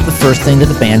was not the first thing that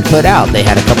the band put out. They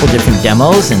had a couple different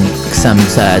demos and some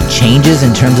changes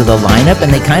in terms of the lineup,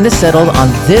 and they kind of settled on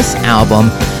this album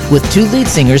with two lead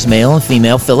singers, male and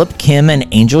female, Philip Kim and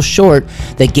Angel Short,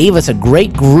 that gave us a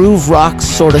great groove rock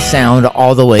sort of sound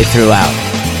all the way throughout.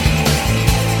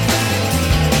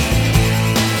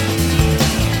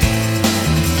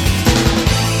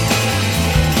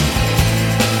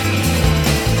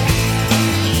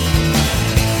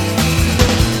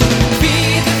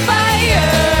 Feed the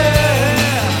fire,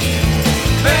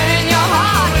 burn your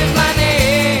heart with my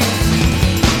name.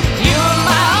 You're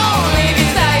my only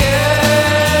desire.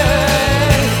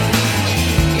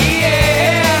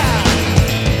 Yeah.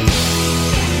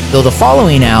 Though the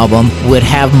following album would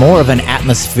have more of an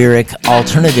atmospheric,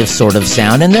 alternative sort of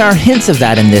sound, and there are hints of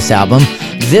that in this album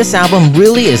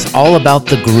really is all about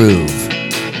the groove.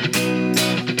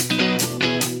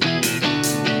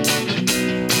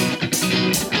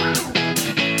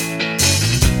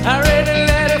 I read a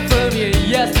letter from you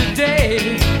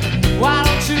yesterday. Why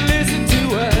don't you listen to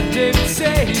what David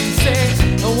say? He said,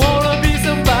 I wanna be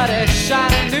somebody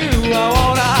shining new.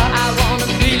 I wanna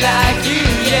be like you.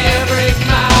 Yeah, break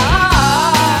my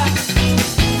heart.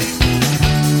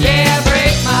 Yeah,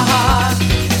 break my heart.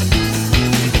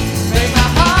 Break my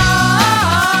heart.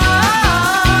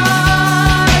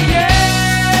 Yeah.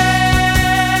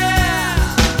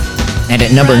 And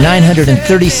at number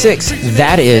 936,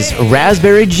 that is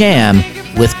Raspberry Jam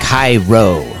with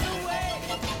Cairo.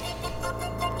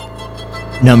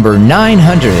 Number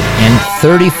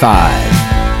 935.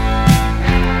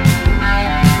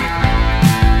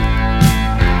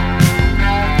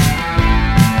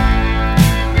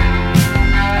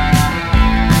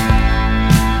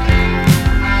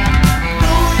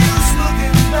 No use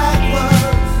looking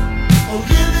backwards or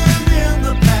living in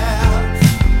the past.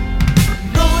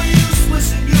 No use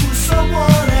wishing you were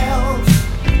someone else.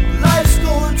 Life's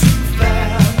going too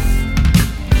fast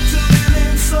to live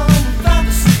in some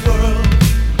fantasy world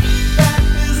that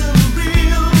isn't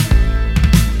real.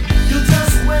 You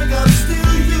just wake up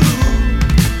still you.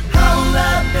 How will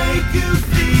that make you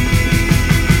feel?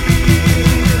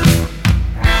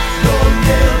 You're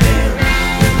living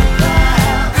in the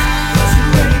past, 'cause you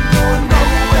ain't going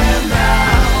nowhere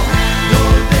now.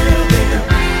 You're living in the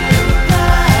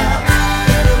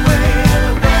past, anyway,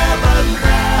 anywhere but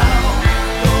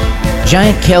now.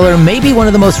 Giant Killer may be one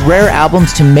of the most rare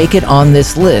albums to make it on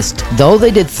this list. Though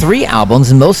they did 3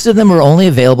 albums, and most of them were only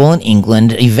available in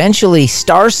England, eventually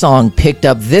Starsong picked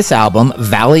up this album,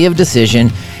 Valley of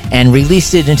Decision, and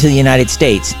released it into the United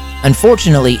States.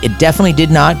 Unfortunately, it definitely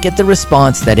did not get the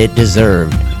response that it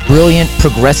deserved. Brilliant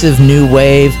progressive new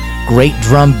wave, great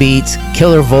drum beats,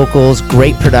 killer vocals,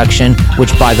 great production,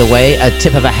 which, by the way, a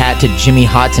tip of a hat to Jimmy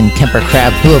Hotz and Kemper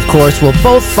Crab, who of course will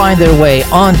both find their way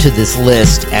onto this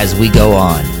list as we go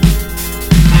on.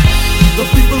 The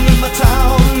people in my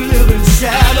town live in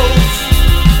shadows.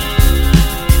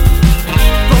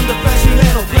 From depression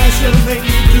and oppression, they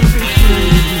need to be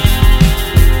free.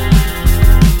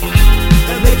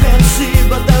 And they can't see,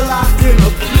 but they're locked in a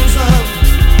prison.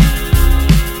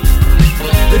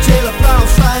 The jailer proud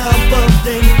triumph of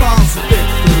thing false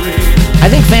victory. I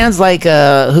think fans bands like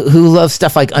who love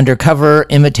stuff like Undercover,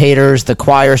 Imitators, The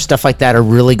Choir, stuff like that are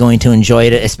really going to enjoy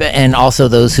it, and also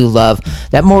those who love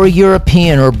that more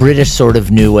European or British sort of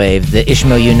new wave, the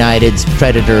Ishmael Uniteds,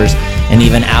 Predators, and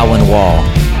even Alan Wall.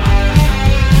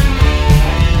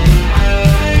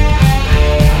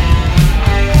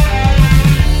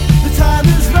 The time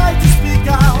is right to speak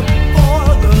out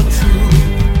for the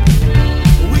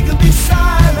truth. We can be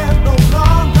silent no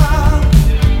longer.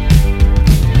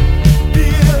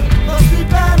 Fear must be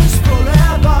banished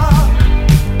forever.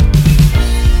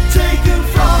 Taken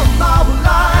from our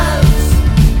lives.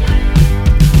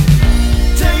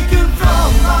 Taken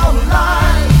from our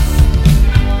lives.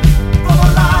 From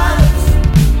our lives.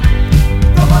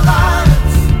 From our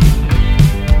lives.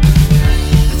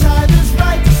 The time is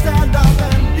right to stand up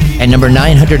and be. At number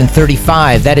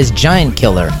 935, that is Giant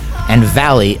Killer and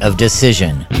Valley of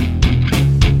Decision.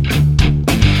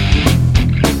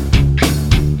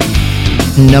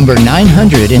 Number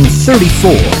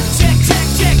 934.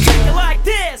 Check it like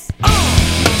this.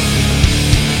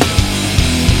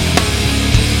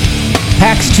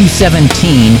 Pax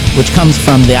 217, which comes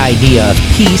from the idea of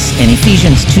peace, and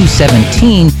Ephesians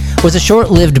 2:17 was a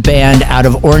short-lived band out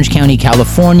of Orange County,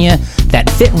 California that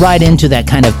fit right into that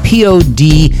kind of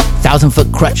POD,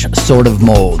 thousand-foot crutch sort of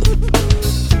mold.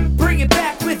 Bring it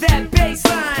back with that bass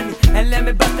line, and let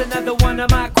me bust another one of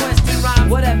my question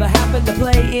rhymes. Whatever happened to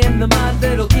play in the mud?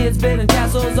 Little kids building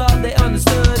castles, all they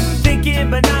understood. Thinking,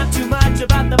 but not too much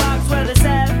about the box where they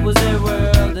sat was their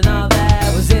world, and all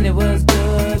that was in it was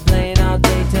good. Playing all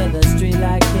day till the street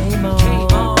light came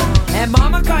on. And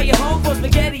mama called you home for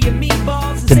spaghetti and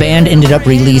meatballs. The band ended up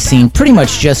releasing pretty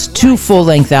much just 2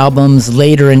 full-length albums,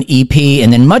 later an EP,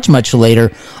 and then much, much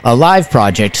later, a live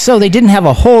project. So they didn't have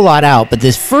a whole lot out, but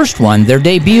this first one, their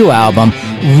debut album,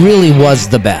 really was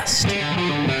the best.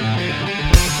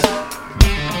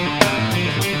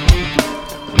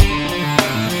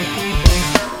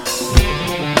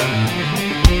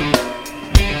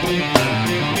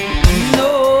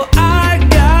 No, I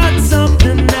got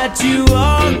something that you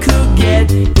all could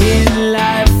get in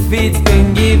life. It's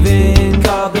been given,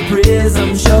 called the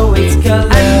Prism Show its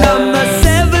color. And on the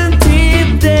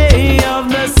 17th day of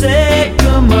the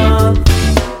second month,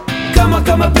 come on,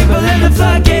 people, let the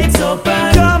floodgates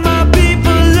open. Come on,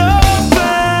 people,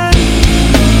 open.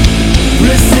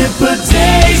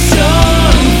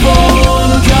 Precipitation for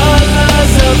the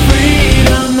colors of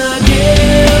freedom, the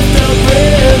gift of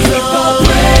prism.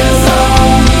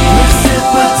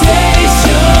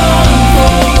 Precipitation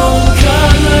for the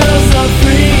colors of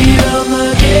freedom,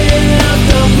 the gift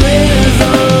of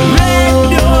prism.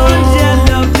 Red, orange,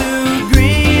 yellow, blue,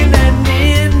 green, and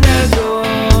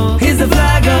indigo. Here's the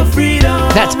flag of freedom.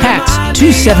 That's Pax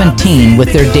 217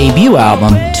 with their debut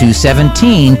album,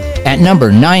 217, at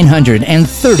number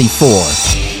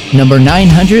 934. Number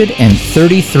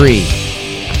 933.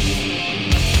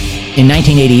 In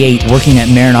 1988, working at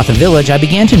Maranatha Village, I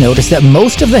began to notice that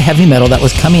most of the heavy metal that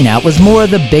was coming out was more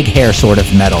of the big hair sort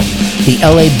of metal. The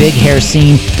LA big hair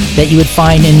scene that you would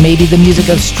find in maybe the music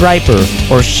of Stryper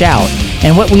or Shout.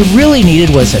 And what we really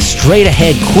needed was a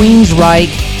straight-ahead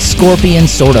Queensryche, Scorpion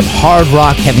sort of hard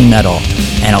rock heavy metal.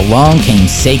 And along came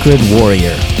Sacred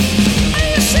Warrior.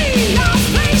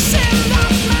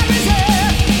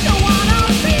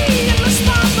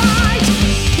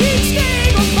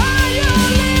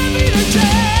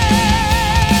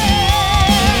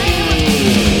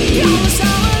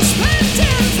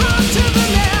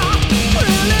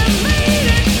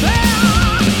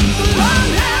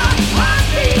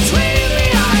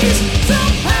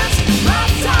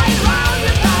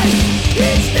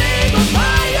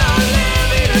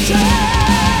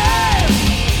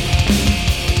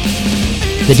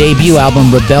 The debut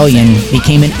album, Rebellion,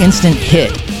 became an instant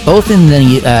hit, both in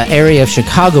the area of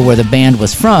Chicago where the band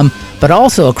was from, but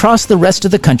also across the rest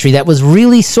of the country that was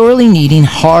really sorely needing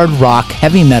hard rock,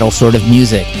 heavy metal sort of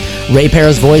music. Ray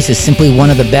Parra's voice is simply one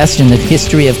of the best in the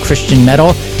history of Christian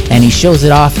metal, and he shows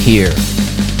it off here.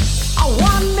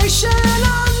 One nation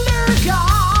under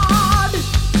God,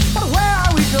 but where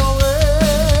are we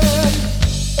going?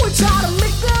 We try to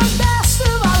make the best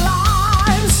of our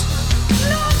lives,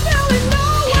 not really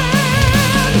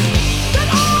knowing that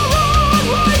our own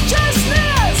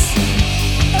righteousness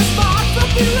is marked up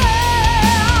the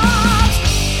left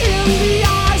in the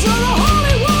eyes of the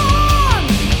Holy One.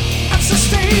 That's the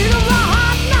state of the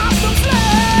heart, not the flesh.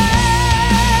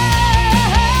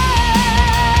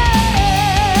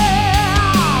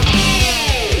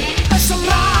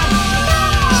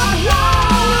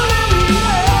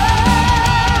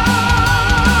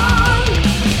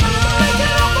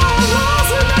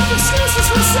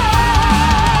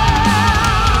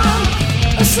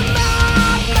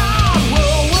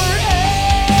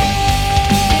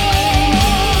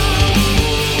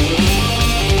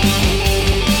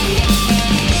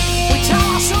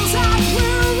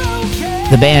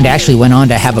 The band actually went on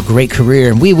to have a great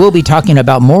career, and we will be talking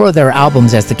about more of their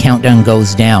albums as the countdown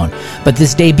goes down. But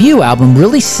this debut album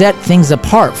really set things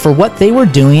apart for what they were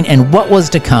doing and what was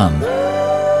to come.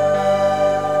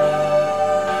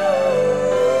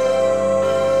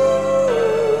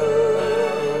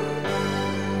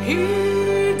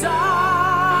 He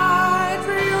died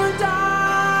for you and I,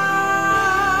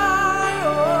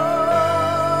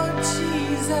 oh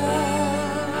Jesus.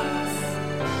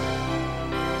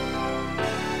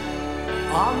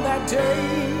 On that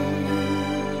day,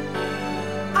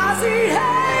 as he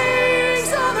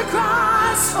hangs on the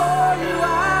cross for you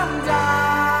and I,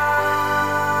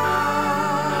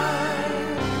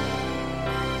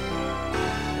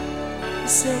 he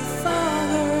said,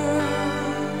 Father,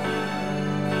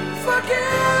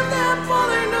 forgive them, for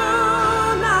they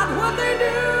know not what they do.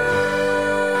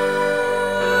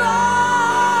 Oh,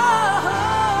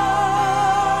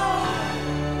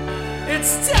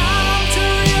 it's time to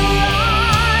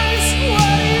realize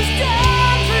what he's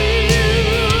done for you.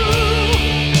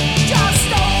 Just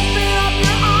open up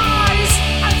your eyes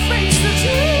and face the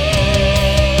truth.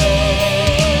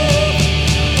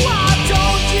 Why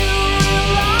don't you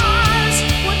realize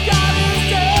what God has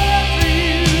done for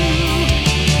you?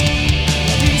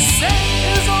 He sent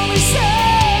his only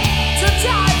son to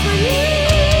die for you.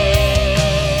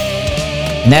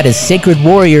 And that is Sacred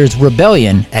Warriors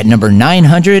Rebellion at number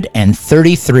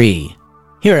 933.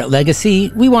 Here at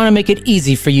Legacy, we want to make it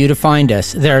easy for you to find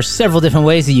us. There are several different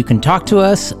ways that you can talk to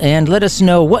us and let us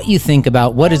know what you think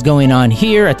about what is going on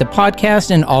here at the podcast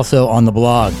and also on the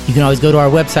blog. You can always go to our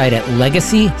website at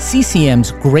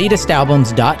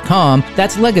legacyccmsgreatestalbums.com.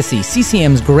 That's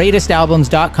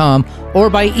legacyccmsgreatestalbums.com,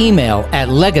 or by email at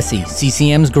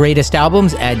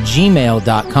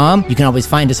legacyccmsgreatestalbums@gmail.com. You can always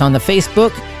find us on the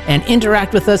Facebook and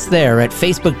interact with us there at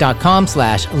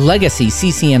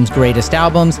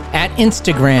facebook.com/legacyccmsgreatestalbums, at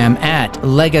Instagram at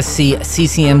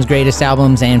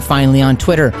legacyccmsgreatestalbums, and finally on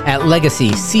Twitter at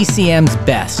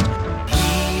legacyccmsbest.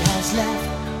 He has left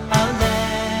a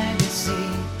legacy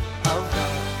of love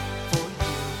for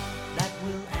you that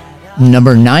will add up.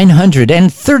 Number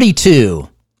 932.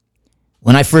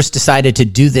 When I first decided to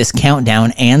do this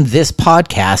countdown and this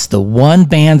podcast, the one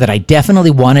band that I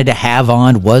definitely wanted to have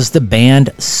on was the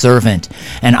band Servant.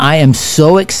 And I am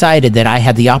so excited that I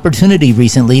had the opportunity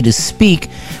recently to speak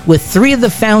with three of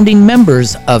the founding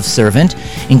members of Servant,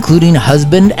 including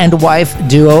husband and wife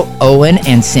duo Owen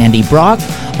and Sandy Brock,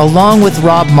 along with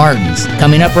Rob Martins.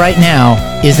 Coming up right now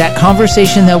is that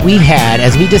conversation that we had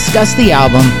as we discussed the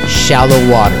album Shallow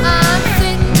Water. I'm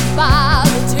sitting by the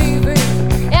TV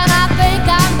and I think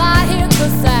I might hit the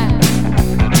sack.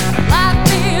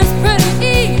 Life is pretty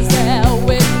easy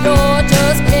when you're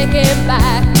just kicking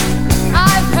back.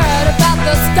 I've heard about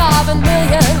the starving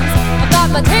millions. I've got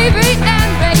my TV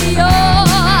and radio.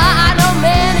 I know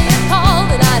many have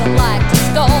called and I don't like to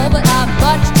stall, but I'm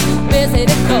much too busy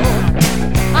to go.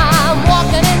 I'm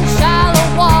walking in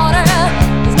shallow water.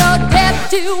 There's no depth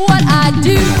to what I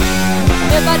do.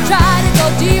 If I try to go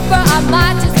deeper, I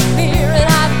might disappear, and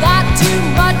I've got too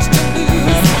much to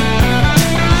lose.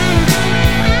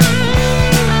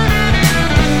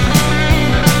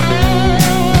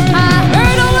 I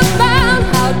heard all about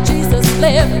how Jesus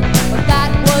lived, but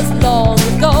that was long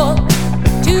ago.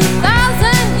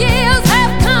 2,000 years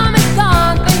have come and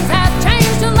gone. Things have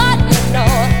changed a lot, you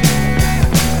know.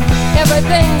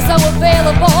 Everything's so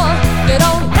available. You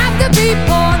don't have to be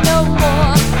poor no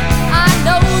more. I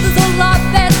know there's a lot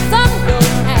that some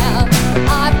don't have.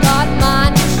 I've got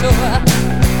mine for sure.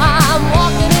 I'm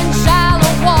walking in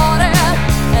shallow water,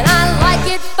 and I like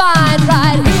it fine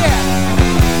right here.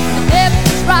 The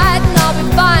depth is right, and I'll be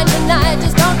fine tonight.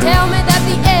 Just don't tell me that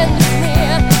the end is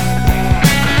near.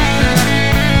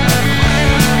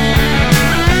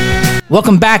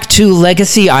 Welcome back to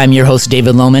Legacy. I'm your host,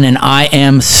 David Lohman, and I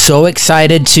am so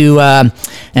excited to,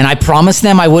 and I promised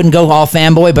them I wouldn't go all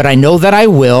fanboy, but I know that I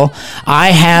will.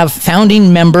 I have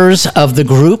founding members of the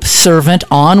group Servant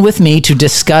on with me to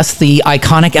discuss the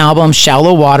iconic album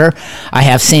Shallow Water. I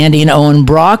have Sandy and Owen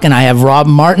Brock, and I have Rob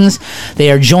Martins.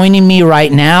 They are joining me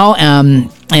right now.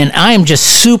 And I am just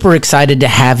super excited to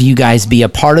have you guys be a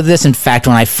part of this. In fact,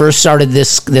 when I first started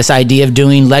this idea of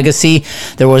doing Legacy,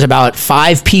 there was about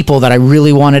 5 people that I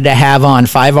really wanted to have on,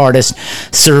 5 artists: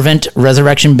 Servant,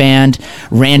 Resurrection Band,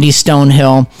 Randy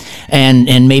Stonehill,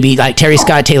 and maybe like Terry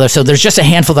Scott Taylor. So there's just a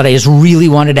handful that I just really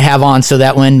wanted to have on, so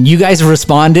that when you guys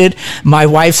responded, my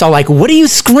wife's all like, "What are you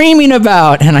screaming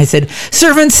about?" And I said,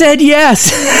 "Servant said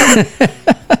yes."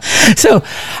 So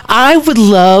I would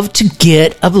love to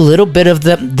get a little bit of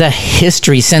the the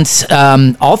history, since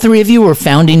all three of you were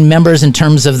founding members in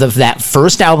terms of that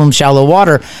first album, Shallow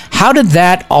Water. How did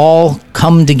that all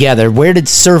come together? Where did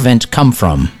Servant come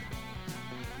from?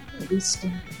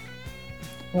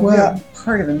 Well,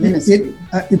 part of a ministry.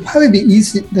 It'd probably be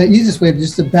the easiest way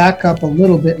just to back up a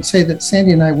little bit and say that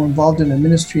Sandy and I were involved in a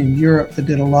ministry in Europe that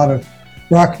did a lot of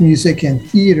rock music and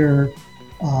theater,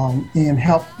 and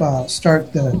helped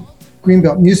start the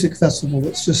Greenbelt Music Festival,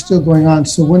 that's just still going on.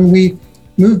 So when we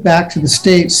moved back to the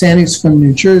States, Sandy's from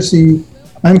New Jersey,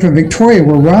 I'm from Victoria,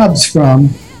 where Rob's from,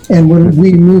 and when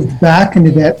we moved back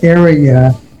into that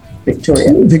area,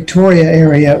 Victoria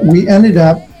area, we ended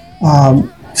up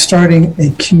starting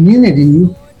a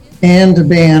community and a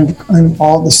band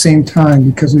all at the same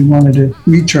time because we wanted to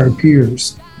reach our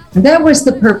peers. And that was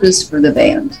the purpose for the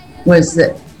band, was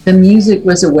that the music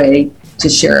was a way to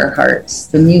share our hearts.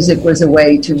 The music was a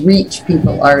way to reach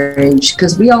people our age,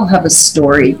 because we all have a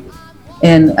story.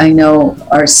 And I know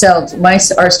ourselves,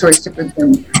 our story is different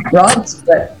than Rob's,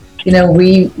 but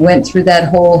we went through that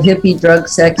whole hippie, drug,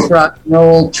 sex, rock and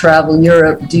roll, travel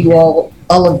Europe, do all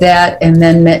of that, and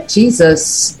then met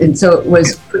Jesus. And so it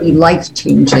was pretty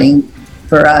life-changing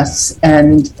for us.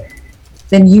 And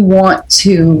then you want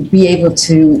to be able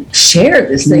to share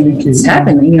this thing that's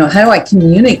happening. How do I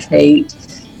communicate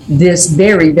this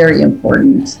very, very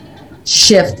important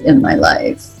shift in my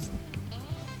life?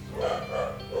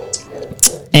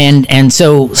 And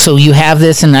so you have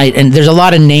this, and there's a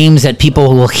lot of names that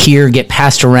people will hear get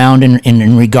passed around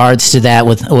in regards to that.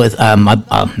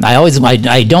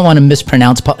 I don't want to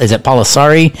mispronounce. Is it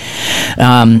Palasari?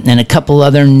 And a couple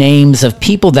other names of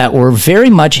people that were very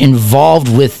much involved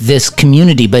with this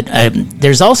community. But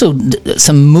there's also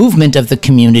some movement of the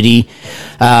community.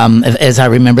 As I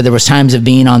remember, there was times of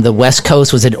being on the West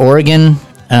Coast. Was it Oregon?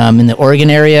 In the Oregon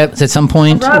area at some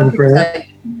point?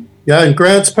 Yeah, in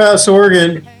Grants Pass,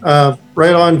 Oregon,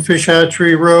 right on Fish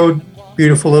Hatchery Road.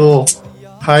 Beautiful little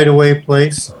hideaway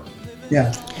place.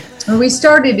 Yeah. Well, we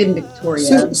started in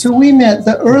Victoria. So we met,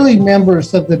 the early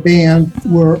members of the band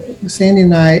were Sandy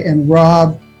and I and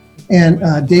Rob and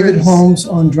David Bruce Holmes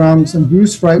on drums and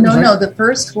Bruce Wright. No, the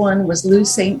first one was Lou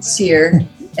St. Cyr,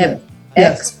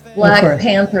 ex-Black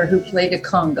Panther who played a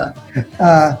conga.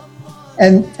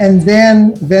 And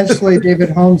then eventually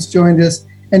David Holmes joined us.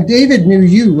 And David knew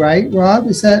you, right, Rob?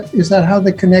 Is that how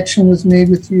the connection was made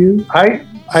with you?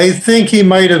 I think he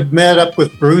might have met up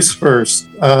with Bruce first.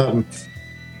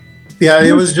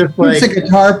 It was just Bruce, the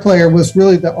guitar player, was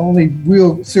really the only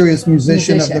real serious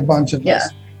musician of the bunch of us.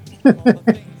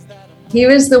 He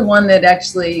was the one that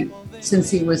actually, since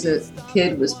he was a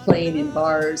kid, was playing in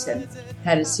bars and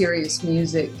had a serious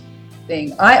music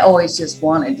thing. I always just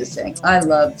wanted to sing. I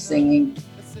loved singing.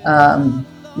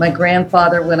 My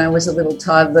grandfather, when I was a little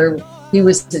toddler, he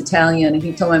was Italian, and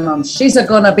he told my mom, she's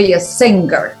gonna be a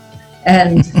singer.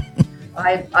 And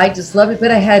I just love it,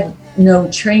 but I had no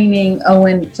training.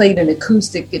 Owen played an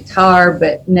acoustic guitar,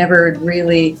 but never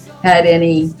really had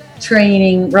any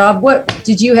training. Rob, what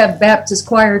did you have? Baptist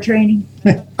choir training?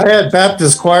 I had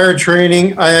Baptist choir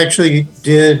training. I actually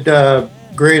did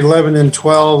grade 11 and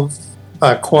 12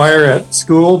 choir at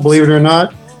school, believe it or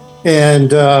not.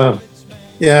 And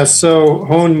so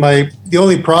honed the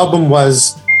only problem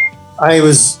was I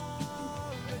was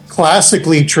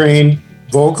classically trained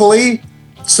vocally.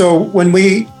 So when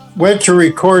we went to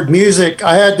record music,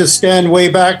 I had to stand way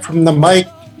back from the mic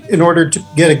in order to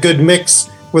get a good mix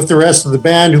with the rest of the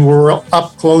band who were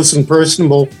up close and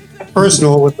personal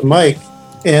with the mic.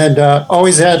 And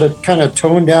always had to kind of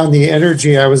tone down the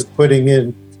energy I was putting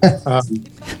in.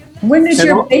 When did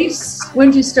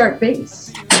you start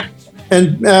bass?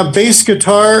 And bass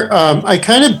guitar, I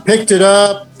kind of picked it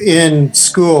up in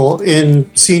school,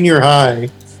 in senior high.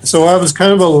 So I was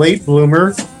kind of a late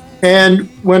bloomer. And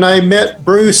when I met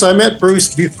Bruce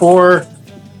before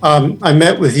I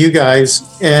met with you guys.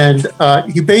 And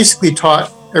he basically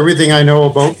taught everything I know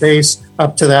about bass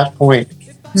up to that point.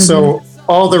 Mm-hmm. So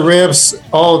all the riffs,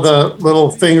 all the little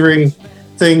fingering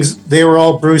things, they were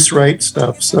all Bruce Wright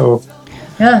stuff. So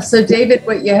so David,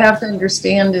 what you have to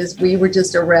understand is we were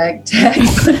just a ragtag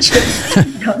bunch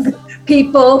of young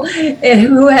people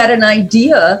who had an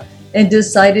idea and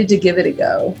decided to give it a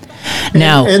go.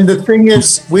 Now, and the thing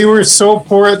is, we were so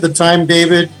poor at the time,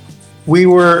 David. We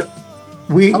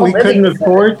couldn't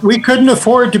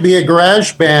afford to be a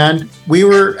garage band. We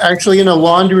were actually in a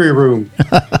laundry room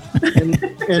in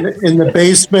the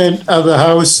basement of the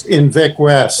house in Vic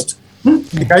West.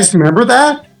 You guys remember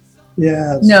that?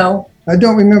 Yes. No. I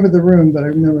don't remember the room, but I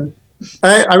remember.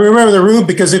 I remember the room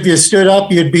because if you stood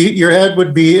up, your head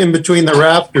would be in between the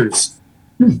rafters.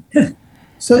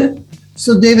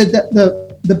 So David,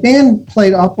 the the band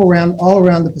played all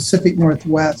around the Pacific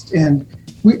Northwest, and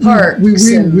we Parks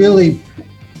were and- really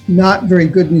not very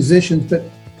good musicians, but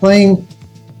playing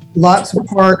lots of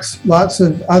parks, lots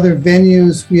of other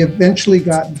venues. We eventually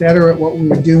got better at what we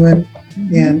were doing,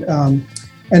 and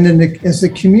then as the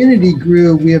community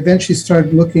grew, we eventually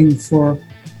started looking for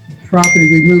property.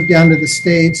 We moved down to the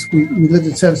States. We lived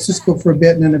in San Francisco for a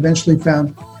bit, and then eventually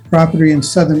found property in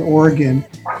Southern Oregon.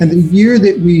 And the year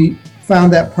that we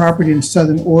found that property in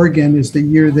Southern Oregon is the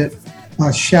year that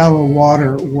Shallow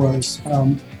Water was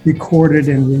recorded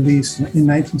and released in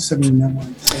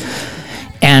 1979.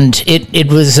 And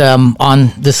it was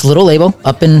on this little label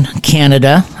up in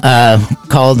Canada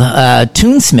called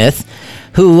Toonsmith,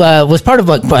 who was part of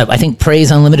what I think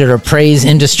Praise Unlimited or Praise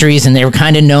Industries, and they were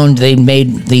kind of known. They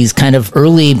made these kind of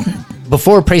early,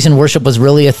 before praise and worship was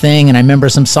really a thing, and I remember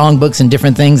some songbooks and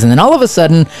different things, and then all of a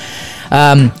sudden,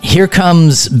 here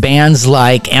comes bands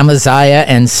like Amaziah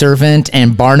and Servant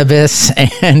and Barnabas,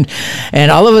 and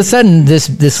all of a sudden this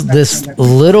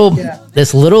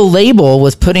little label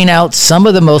was putting out some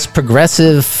of the most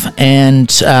progressive and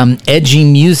edgy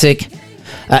music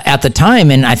at the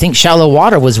time, and I think Shallow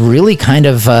Water was really kind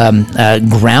of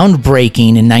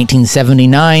groundbreaking in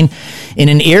 1979 in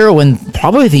an era when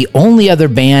probably the only other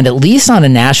band, at least on a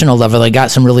national level, that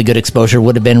got some really good exposure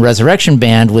would have been Resurrection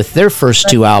Band with their first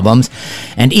two albums,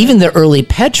 and even the early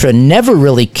Petra never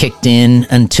really kicked in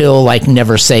until like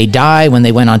Never Say Die when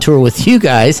they went on tour with you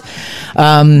guys.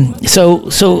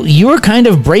 So you were kind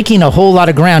of breaking a whole lot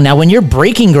of ground. Now, when you're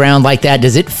breaking ground like that,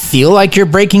 does it feel like you're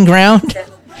breaking ground?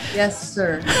 Yes,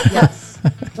 sir. Yes.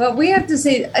 Well, we have to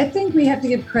say, I think we have to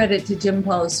give credit to Jim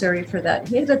Polisari for that.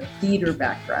 He had a theater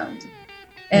background,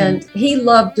 and he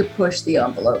loved to push the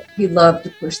envelope. He loved to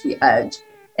push the edge.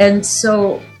 And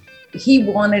so he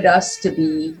wanted us to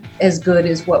be as good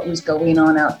as what was going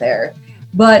on out there.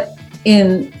 But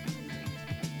in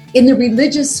the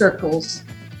religious circles,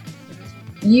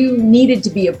 you needed to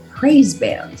be a praise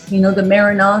band. You know, the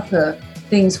Maranatha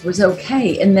things was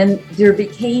okay. And then there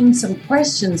became some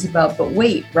questions about, but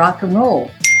wait, rock and roll,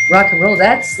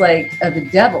 that's like the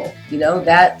devil, you know,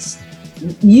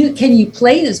 can you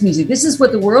play this music? This is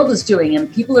what the world is doing,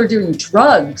 and people are doing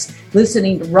drugs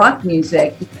listening to rock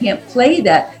music. You can't play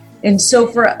that. And so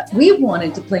we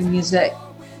wanted to play music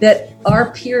that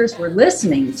our peers were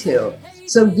listening to.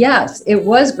 So yes, it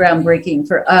was groundbreaking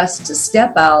for us to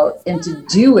step out and to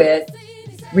do it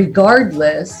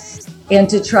regardless, and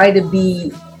to try to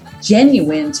be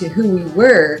genuine to who we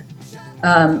were.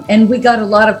 And we got a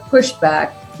lot of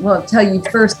pushback. Well, I'll tell you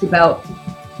first about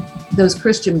those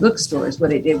Christian bookstores,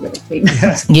 what they did when it came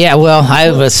out. Yeah, well,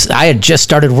 I had just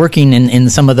started working in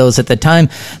some of those at the time,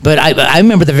 but I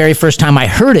remember the very first time I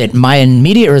heard it, my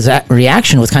immediate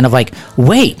reaction was kind of like,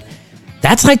 wait,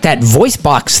 that's like that voice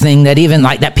box thing that even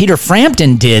like that Peter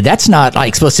Frampton did. That's not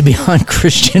like supposed to be on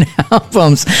Christian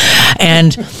albums.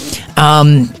 And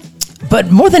but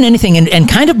more than anything, and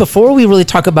kind of before we really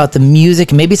talk about the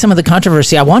music, maybe some of the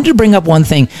controversy, I wanted to bring up one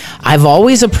thing. I've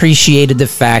always appreciated the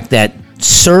fact that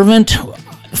Servant,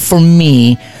 for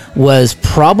me, was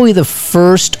probably the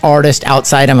first artist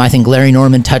outside of, I think Larry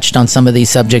Norman touched on some of these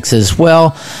subjects as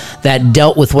well, that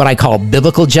dealt with what I call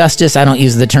biblical justice. I don't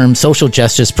use the term social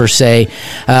justice per se,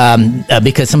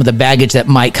 because some of the baggage that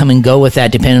might come and go with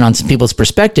that depending on some people's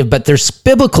perspective, but there's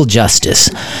biblical justice.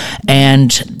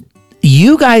 And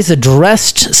you guys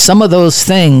addressed some of those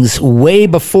things way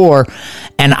before,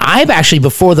 and I've actually,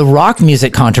 before the rock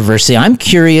music controversy, I'm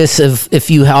curious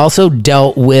if you also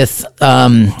dealt with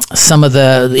some of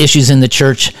the issues in the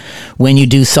church when you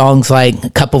do songs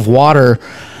like Cup of Water,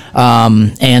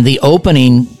 and the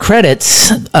opening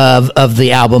credits of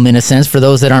the album, in a sense, for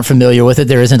those that aren't familiar with it,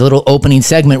 there is a little opening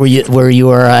segment where you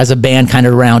are as a band kind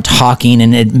of around talking,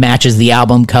 and it matches the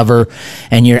album cover,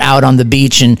 and you're out on the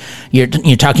beach and you're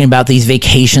talking about these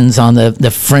vacations on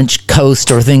the French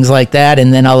coast or things like that,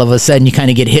 and then all of a sudden you kind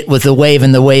of get hit with the wave,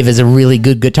 and the wave is a really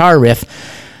good guitar riff.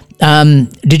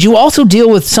 Did you also deal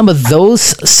with some of those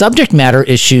subject matter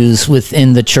issues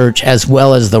within the church as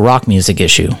well as the rock music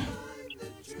issue?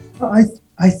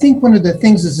 I think one of the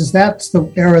things is that's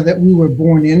the era that we were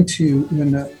born into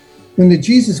when the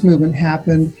Jesus movement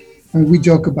happened. And we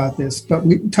joke about this, but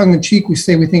tongue in cheek, we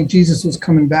say we think Jesus was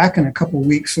coming back in a couple of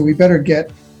weeks, so we better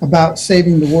get about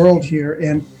saving the world here.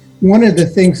 And one of the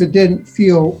things that didn't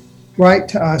feel right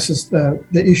to us is the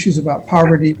issues about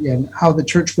poverty and how the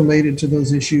church related to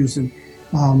those issues, and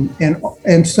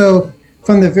so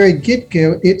from the very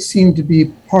get-go, it seemed to be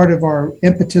part of our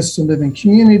impetus to live in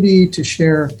community, to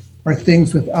share our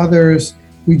things with others.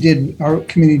 Our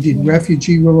community did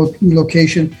refugee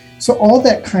relocation. So all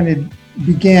that kind of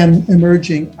began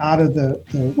emerging out of the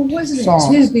Well, wasn't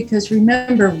songs. it too? Because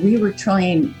remember, we were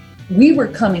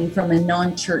coming from a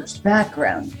non-church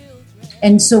background.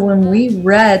 And so when we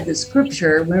read the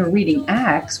scripture, when we were reading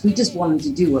Acts, we just wanted to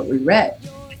do what we read.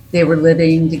 They were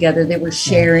living together, they were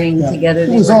sharing Yeah. together, It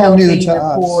they was were all new helping to the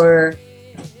us. poor.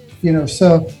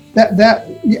 So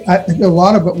a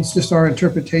lot of it was just our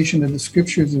interpretation of the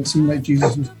scriptures. It seemed like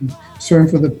Jesus was concerned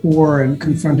for the poor and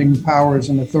confronting powers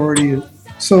and authority.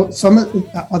 So some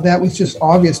of that was just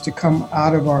obvious to come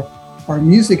out of our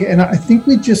music. And I think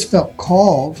we just felt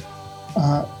called.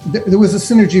 There was a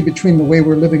synergy between the way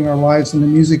we're living our lives and the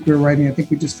music we're writing. I think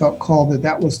we just felt called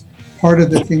that was part of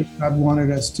the thing God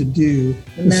wanted us to do,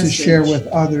 The was to message. share with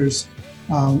others.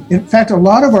 In fact, a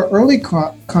lot of our early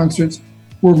concerts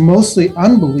were mostly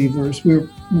unbelievers. We were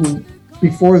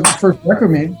before the first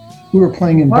record made, we were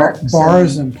playing in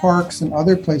bars and parks and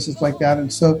other places like that.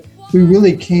 And so we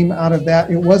really came out of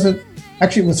that. It wasn't,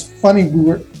 actually it was funny, we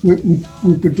were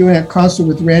doing a concert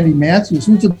with Randy Matthews,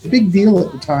 who was a big deal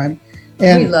at the time.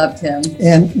 And We loved him.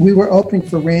 and we were opening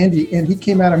for Randy, and he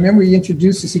came out. I remember he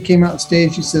introduced us. He came out on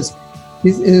stage. He says,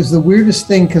 it was the weirdest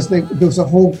thing because there was a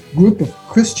whole group of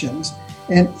Christians.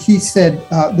 And he said,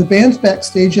 the band's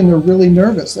backstage and they're really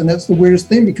nervous. And that's the weirdest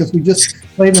thing because we just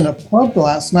played in a pub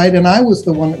last night and I was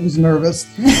the one that was nervous.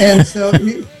 And so,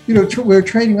 we were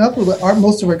trading up a little.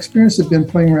 Most of our experience had been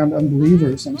playing around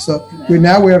unbelievers. And so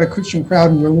we're at a Christian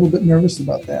crowd and we're a little bit nervous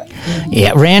about that.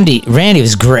 Yeah, Randy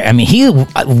was great. I mean, he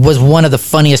was one of the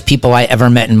funniest people I ever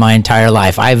met in my entire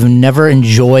life. I've never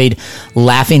enjoyed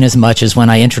laughing as much as when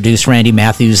I introduced Randy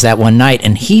Matthews that one night,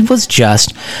 and he was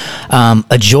just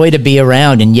a joy to be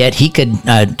around. And yet he could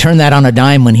turn that on a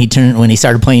dime when he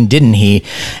started playing, didn't he?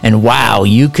 And wow,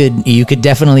 you could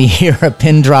definitely hear a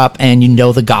pin drop, and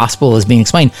the gospel is being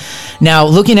explained. Now,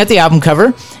 looking at the album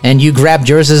cover, and you grabbed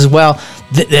yours as well.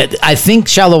 I think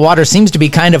Shallow Water seems to be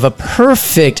kind of a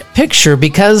perfect picture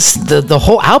because the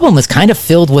whole album is kind of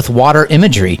filled with water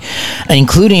imagery,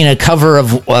 including a cover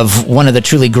of one of the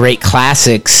truly great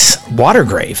classics,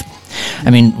 Watergrave.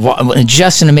 I mean,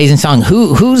 just an amazing song.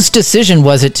 Whose decision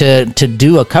was it to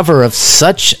do a cover of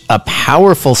such a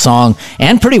powerful song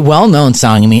and pretty well-known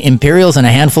song? I mean, Imperials and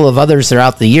a handful of others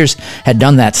throughout the years had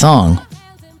done that song.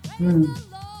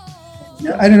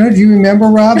 I don't know. Do you remember,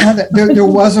 Rob? How there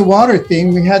was a water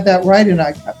theme. We had that right, and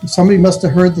somebody must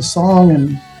have heard the song.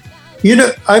 And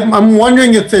I'm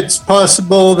wondering if it's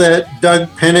possible that Doug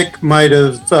Pinnick might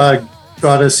have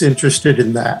got us interested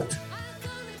in that.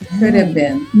 Could have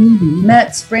been. maybe. Matt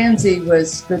Spranzi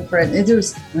was good friend.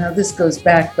 This goes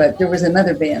back, but there was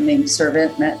another band named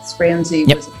Servant. Matt Spranzi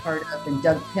Yep. was a part of, and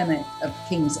Doug Pinnick of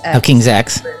King's X. Of King's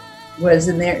X. Was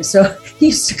in there. So he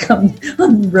used to come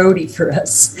on roadie for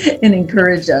us and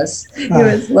encourage us. It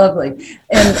was lovely.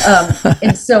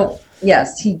 And so,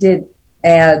 yes, he did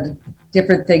add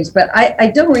different things, but I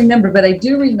don't remember, but I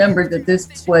do remember that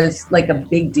this was like a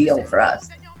big deal for us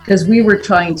because we were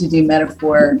trying to do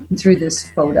Metaphor through this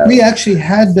photo. We actually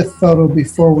had the photo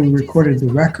before we recorded the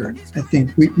record. I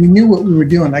think we knew what we were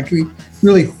doing. Like we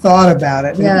really thought about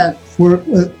it. Yeah. And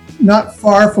we're not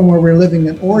far from where we're living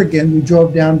in Oregon. We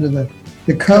drove down to the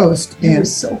coast It and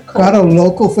was so cold. got a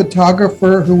local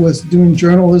photographer who was doing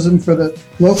journalism for the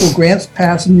local Grants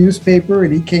Pass newspaper,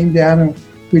 and he came down and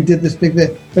we did this big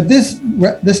thing. But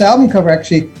this album cover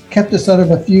actually kept us out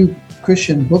of a few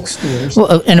Christian bookstores.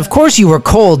 Well, and of course you were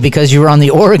cold because you were on the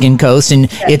Oregon coast, and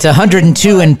it's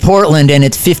 102 in Portland, and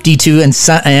it's 52 and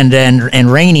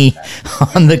rainy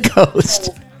on the coast.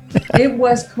 It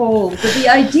was cold, but the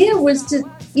idea was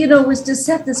to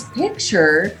set this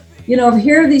picture.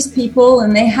 Here are these people,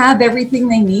 and they have everything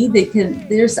they need.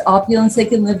 There's opulence. They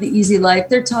can live the easy life.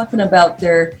 They're talking about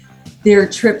their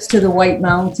trips to the White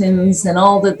Mountains and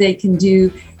all that they can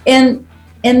do, and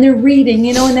they're reading.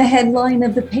 And the headline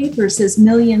of the paper says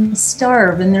 "Millions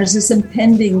starve," and there's this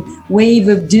impending wave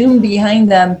of doom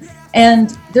behind them,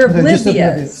 and they're just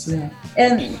oblivious. yeah.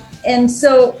 And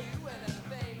so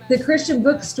the Christian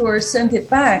bookstore sent it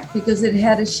back because it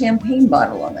had a champagne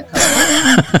bottle on the cover.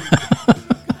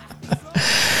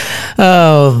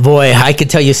 Oh boy, I could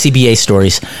tell you CBA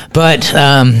stories, but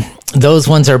those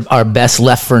ones are best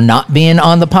left for not being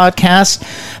on the podcast.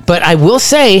 But I will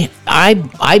say,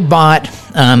 I bought,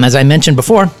 as I mentioned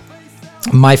before,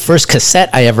 my first cassette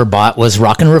I ever bought was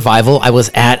Rock and Revival. I was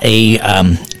at a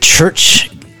church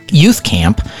youth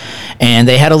camp, and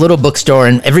they had a little bookstore,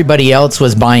 and everybody else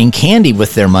was buying candy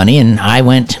with their money, and I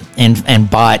went and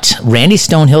bought Randy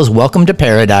Stonehill's Welcome to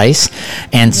Paradise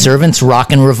and Servant's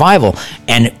Rock and Revival,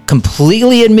 and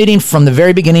completely admitting from the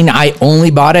very beginning I only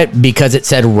bought it because it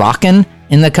said Rockin'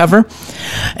 in the cover.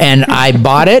 And I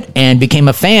bought it and became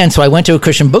a fan. So I went to a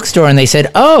Christian bookstore and they said,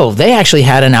 oh, they actually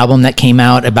had an album that came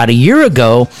out about a year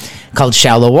ago called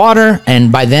Shallow Water.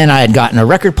 And by then I had gotten a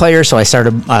record player, so I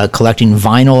started collecting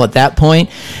vinyl at that point,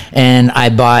 and I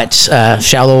bought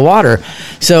Shallow Water.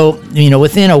 So,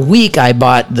 within a week I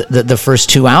bought the first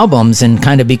 2 albums and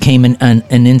kind of became an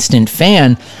instant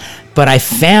fan. But I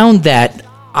found that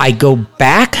I go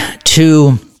back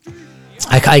to...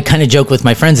 I kind of joke with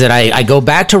my friends that I go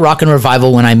back to Rock and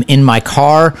Revival when I'm in my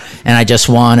car and I just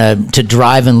want to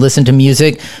drive and listen to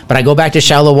music. But I go back to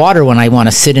Shallow Water when I want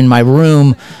to sit in my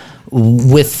room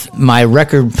with my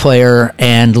record player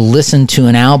and listen to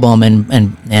an album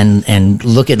and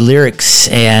look at lyrics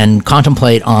and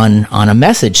contemplate on a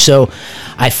message. So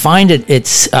I find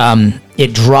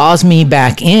it draws me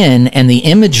back in, and the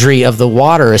imagery of the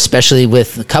water, especially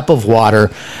with the cup of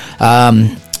water,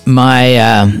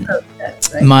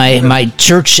 my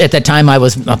church at that time, I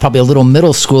was probably a little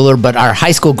middle schooler, but our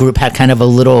high school group had kind of a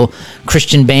little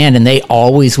Christian band, and they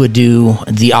always would do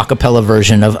the a cappella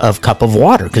version of Cup of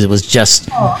Water because it was just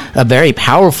a very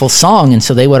powerful song, and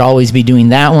so they would always be doing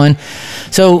that one.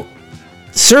 So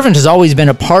Servant has always been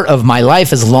a part of my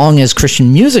life as long as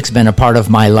Christian music's been a part of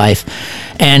my life.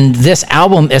 And this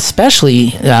album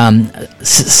especially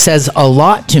says a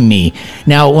lot to me.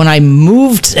 Now, when I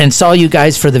moved and saw you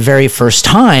guys for the very first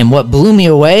time, what blew me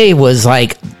away was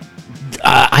like,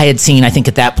 I think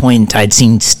at that point, I'd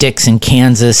seen Styx in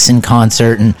Kansas in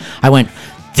concert, and I went,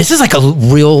 this is like a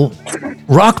real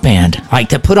rock band, like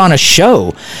to put on a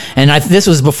show. And this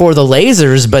was before the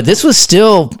lasers, but this was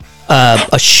still...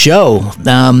 a show. Was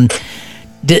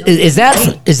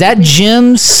that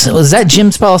Jim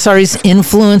Spallisauri's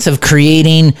influence of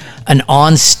creating an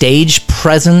on-stage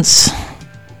presence?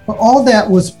 Well, all that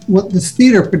was what this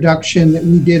theater production that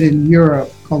we did in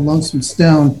Europe called Lonesome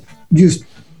Stone used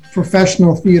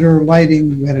professional theater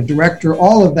lighting. We had a director,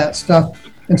 all of that stuff.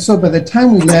 And so by the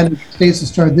time we landed in the States and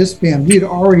started this band, we had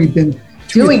already been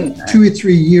doing 2 or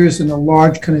 3 years in a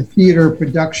large kind of theater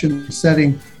production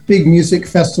setting, big music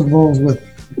festivals with,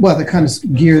 the kind of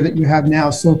gear that you have now.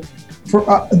 So for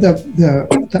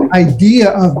the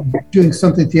idea of doing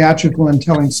something theatrical and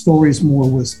telling stories more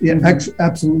was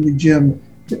absolutely Jim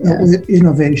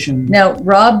innovation. Now,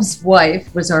 Rob's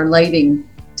wife was our lighting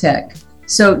tech.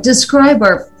 So describe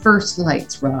our first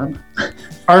lights, Rob.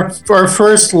 Our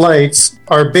first lights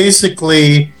are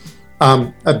basically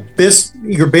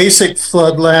your basic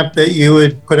flood lamp that you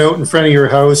would put out in front of your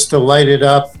house to light it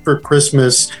up for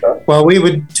Christmas. Well, we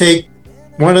would take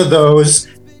one of those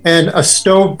and a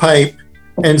stovepipe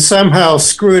and somehow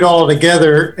screw it all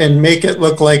together and make it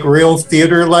look like real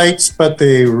theater lights, but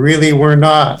they really were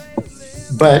not.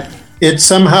 But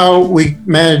we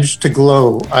managed to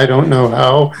glow. I don't know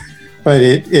how, but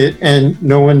and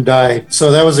no one died. So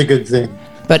that was a good thing.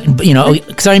 But,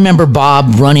 because I remember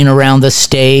Bob running around the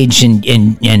stage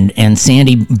and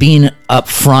Sandy being up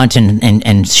front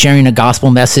and sharing a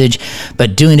gospel message,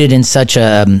 but doing it in such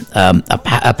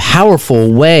a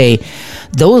powerful way.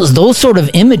 Those sort of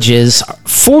images,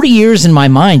 40 years in my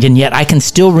mind, and yet I can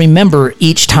still remember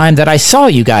each time that I saw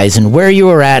you guys and where you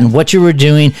were at and what you were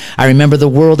doing. I remember the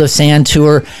World of Sand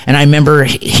tour, and I remember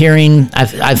hearing,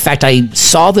 in fact, I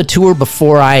saw the tour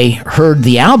before I heard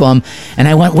the album, and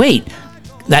I went, wait,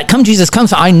 that Come Jesus Come,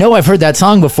 I know I've heard that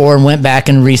song before, and went back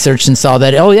and researched and saw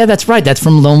that, oh yeah, that's right, that's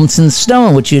from Lonesome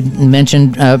Stone, which you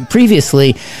mentioned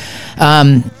previously.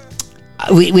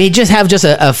 We just have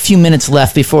a few minutes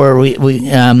left before we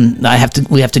have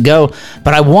to go,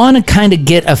 but I want to kind of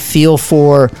get a feel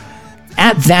for,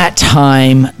 at that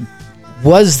time,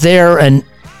 was there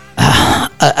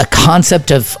a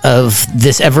concept of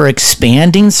this ever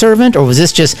expanding Servant, or was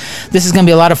this just, this is going to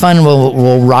be a lot of fun,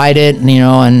 we'll ride it,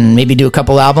 and maybe do a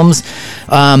couple albums,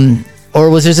 or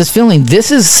was there this feeling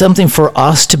this is something for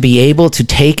us to be able to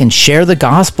take and share the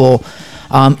gospel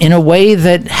in a way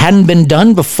that hadn't been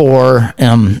done before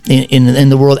in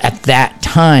the world at that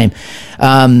time?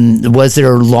 Was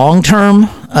there long-term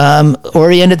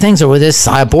oriented things, or was this,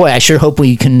 boy, I sure hope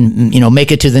we can,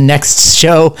 make it to the next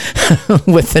show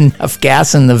with enough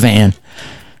gas in the van?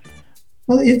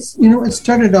 Well, it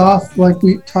started off like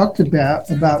we talked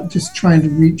about just trying to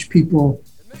reach people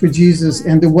for Jesus,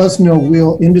 and there was no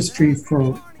real industry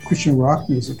for Christian rock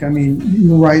music. I mean,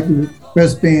 you're right, the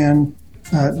Res Band,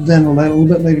 then a little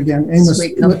bit later down, Amos,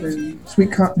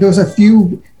 there was a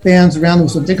few bands around. There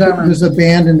was a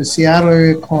band in the Seattle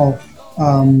area called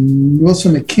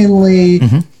Wilson McKinley,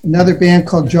 another band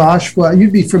called Joshua.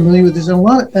 You'd be familiar with this.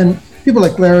 And people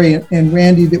like Larry and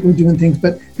Randy that were doing things,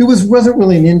 but there wasn't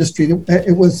really an industry.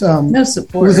 It was no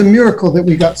support. It was a miracle that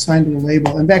we got signed to a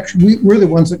label. And actually, we're the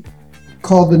ones that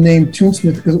called the name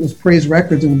Toonsmith because it was Praise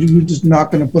Records, and we were just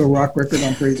not going to put a rock record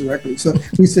on Praise Records. So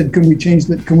we said, can we change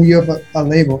that? Can we have a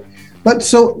label? But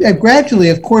so gradually,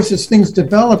 of course, as things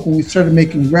developed and we started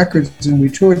making records and we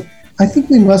toured, I think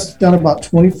we must have done about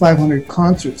 2,500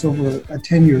 concerts over a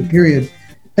 10-year period.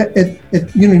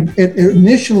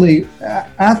 Initially,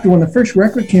 after when the first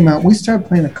record came out, we started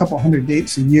playing a couple hundred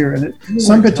dates a year, and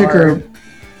some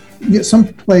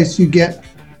place we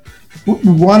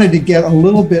wanted to get a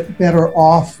little bit better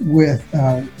off with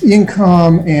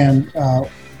income and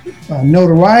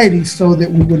notoriety so that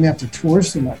we wouldn't have to tour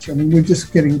so much. I mean, we're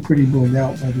just getting pretty burned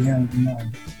out by the end.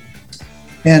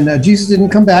 And Jesus didn't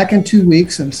come back in 2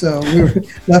 weeks, and so we were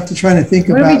left to trying to think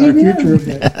about our future a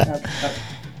bit.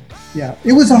 Yeah,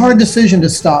 it was a hard decision to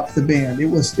stop the band.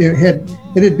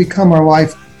 It had become our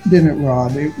life, didn't it,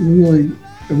 Rod? It really,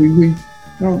 we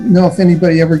don't know if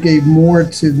anybody ever gave more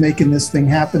to making this thing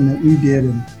happen than we did.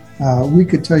 And we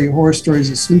could tell you horror stories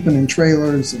of sleeping in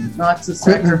trailers and Lots of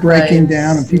equipment breaking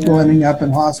down and people ending up in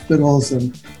hospitals.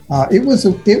 And it was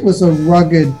a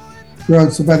rugged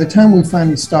road. So by the time we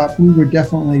finally stopped, we were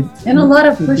definitely and a lot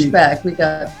of pushback. We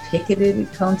got picketed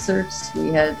at concerts.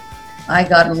 I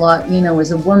got a lot,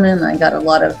 as a woman, I got a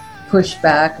lot of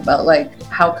pushback about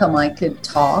how come I could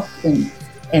talk and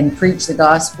preach the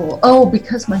gospel. Oh,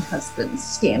 because my husband's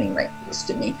standing right next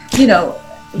to me.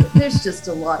 There's just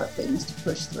a lot of things to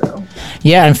push through.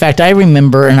 Yeah, in fact, I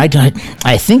remember, and I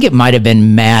think it might have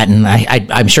been Matt, and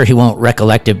I'm sure he won't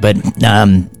recollect it, but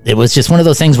it was just one of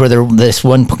those things where this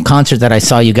one concert that I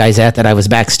saw you guys at that I was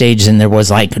backstage and there was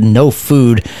no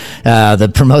food. The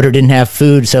promoter didn't have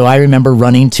food, so I remember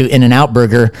running to In-N-Out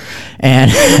Burger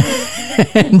and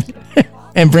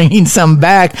and bringing some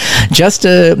back just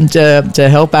to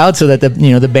help out so that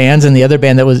the bands and the other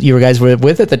band that you guys were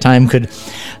with at the time could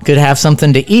have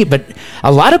something to eat. But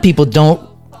a lot of people don't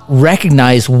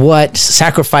recognize what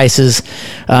sacrifices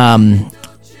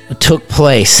took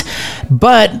place.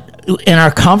 But in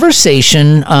our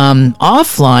conversation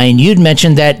offline, you'd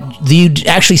mentioned that you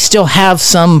actually still have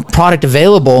some product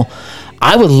available.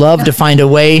 I would love to find a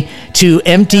way to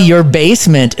empty your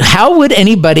basement. How would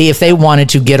anybody, if they wanted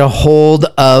to, get a hold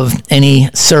of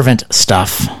any Servant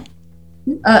stuff?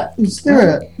 There is a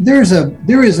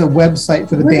website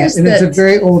for the band, and it's a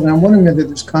very old. And I'm wondering whether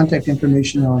there's contact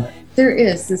information on it. There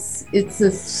is.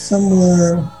 It's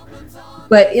somewhere.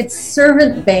 But it's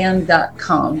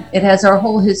servantband.com. It has our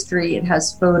whole history. It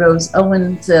has photos.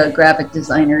 Owen's a graphic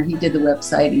designer. He did the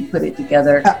website. He put it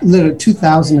together. Literally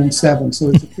 2007, so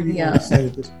it's a pretty old site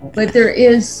at this point. But there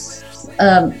is,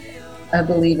 I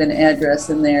believe, an address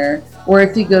in there. Or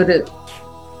if you go to,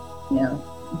 I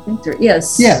think there,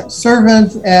 yes. Yeah,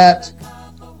 servant at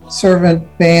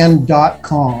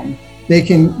servantband.com. They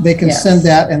can send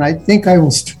that, and I think I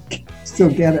will still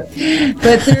get it.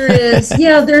 But there is,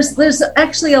 there's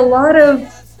actually a lot of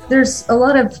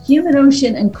Human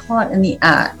Ocean and Caught in the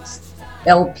Act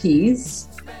LPs.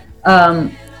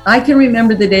 I can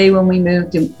remember the day when we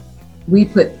moved and we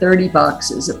put 30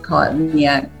 boxes of Caught in the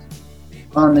Act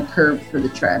on the curb for the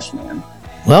trash man.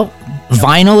 Well,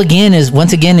 vinyl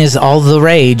once again is all the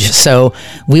rage. So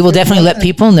we will definitely let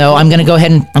people know. I'm going to go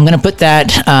ahead and I'm going to put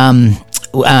that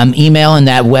email and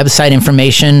that website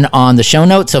information on the show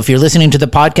notes. So if you're listening to the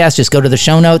podcast, just go to the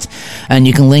show notes and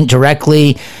you can link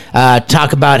directly,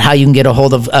 talk about how you can get a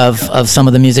hold of some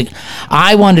of the music.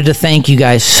 I wanted to thank you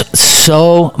guys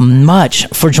so much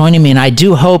for joining me, and I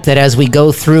do hope that as we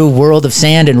go through World of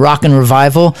Sand and Rock and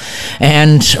Revival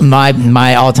and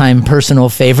my all-time personal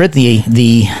favorite,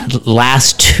 the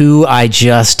last two I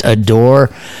just adore.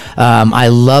 I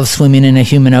love Swimming in a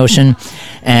Human Ocean,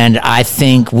 and I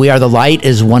think We Are the Light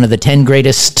is one of the 10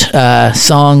 greatest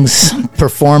songs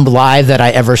performed live that I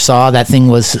ever saw. That thing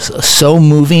was so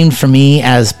moving for me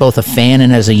as both a fan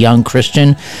and as a young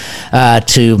Christian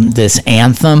to this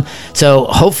anthem. So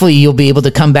hopefully you'll be able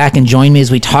to come back and join me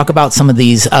as we talk about some of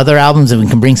these other albums, and we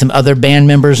can bring some other band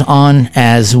members on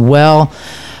as well.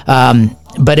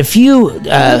 But if you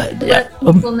let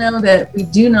people know that we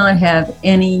do not have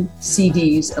any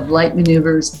CDs of Light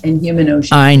Maneuvers and Human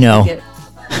Ocean. I know.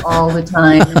 All the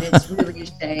time, and it's really a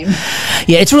shame.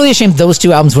 Yeah, it's really a shame those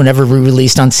two albums were never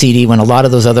re-released on CD when a lot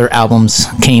of those other albums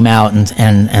came out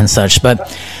and such.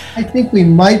 But I think we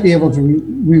might be able to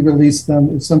re-release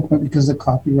them at some point because the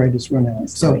copyright is run out.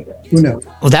 So who knows?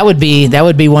 Well, that would be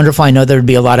wonderful. I know there would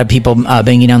be a lot of people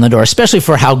banging on the door, especially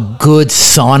for how good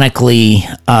sonically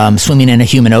Swimming in a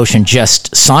Human Ocean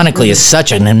just sonically is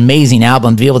such an amazing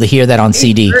album. To be able to hear that on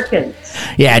CD. Perkins.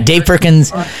 Yeah, Dave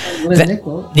Perkins.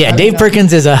 Dave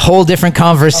Perkins is a whole different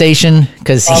conversation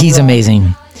because he's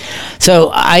amazing.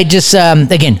 So I just,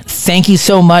 again, thank you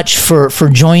so much for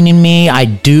joining me. I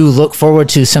do look forward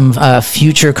to some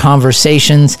future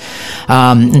conversations.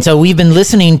 And so we've been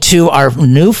listening to our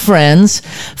new friends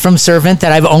from Servant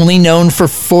that I've only known for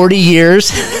 40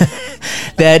 years.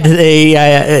 That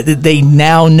they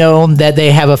now know that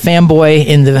they have a fanboy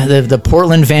in the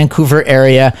Portland, Vancouver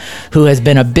area who has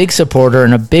been a big supporter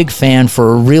and a big fan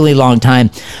for a really long time.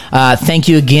 Thank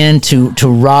you again to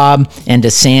Rob and to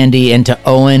Sandy and to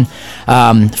Owen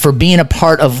for being a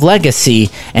part of Legacy.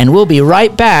 And we'll be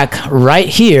right back right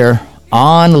here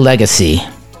on Legacy.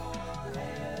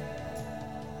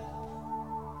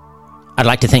 I'd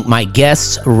like to thank my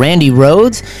guests, Randy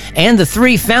Rhodes, and the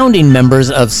 3 founding members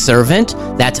of Servant.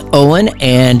 That's Owen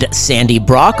and Sandy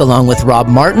Brock, along with Rob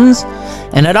Martins.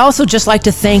 And I'd also just like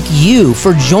to thank you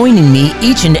for joining me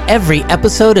each and every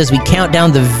episode as we count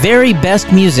down the very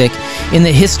best music in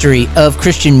the history of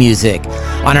Christian music.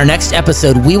 On our next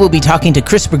episode, we will be talking to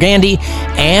Chris Burgandy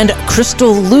and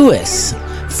Crystal Lewis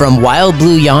from Wild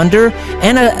Blue Yonder,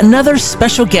 and another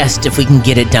special guest if we can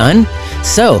get it done.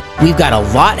 So we've got a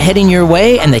lot heading your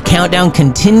way, and the countdown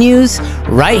continues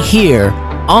right here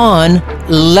on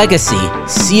Legacy.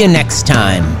 See you next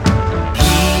time.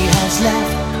 He has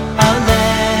left a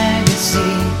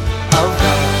legacy of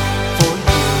love for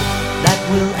you that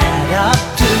will add up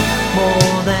to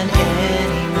more than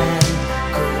any man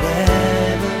could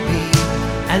ever be.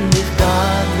 And if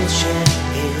God will shed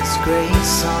His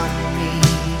grace on me,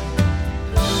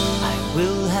 I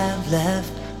will have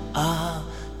left a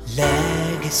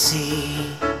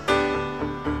legacy.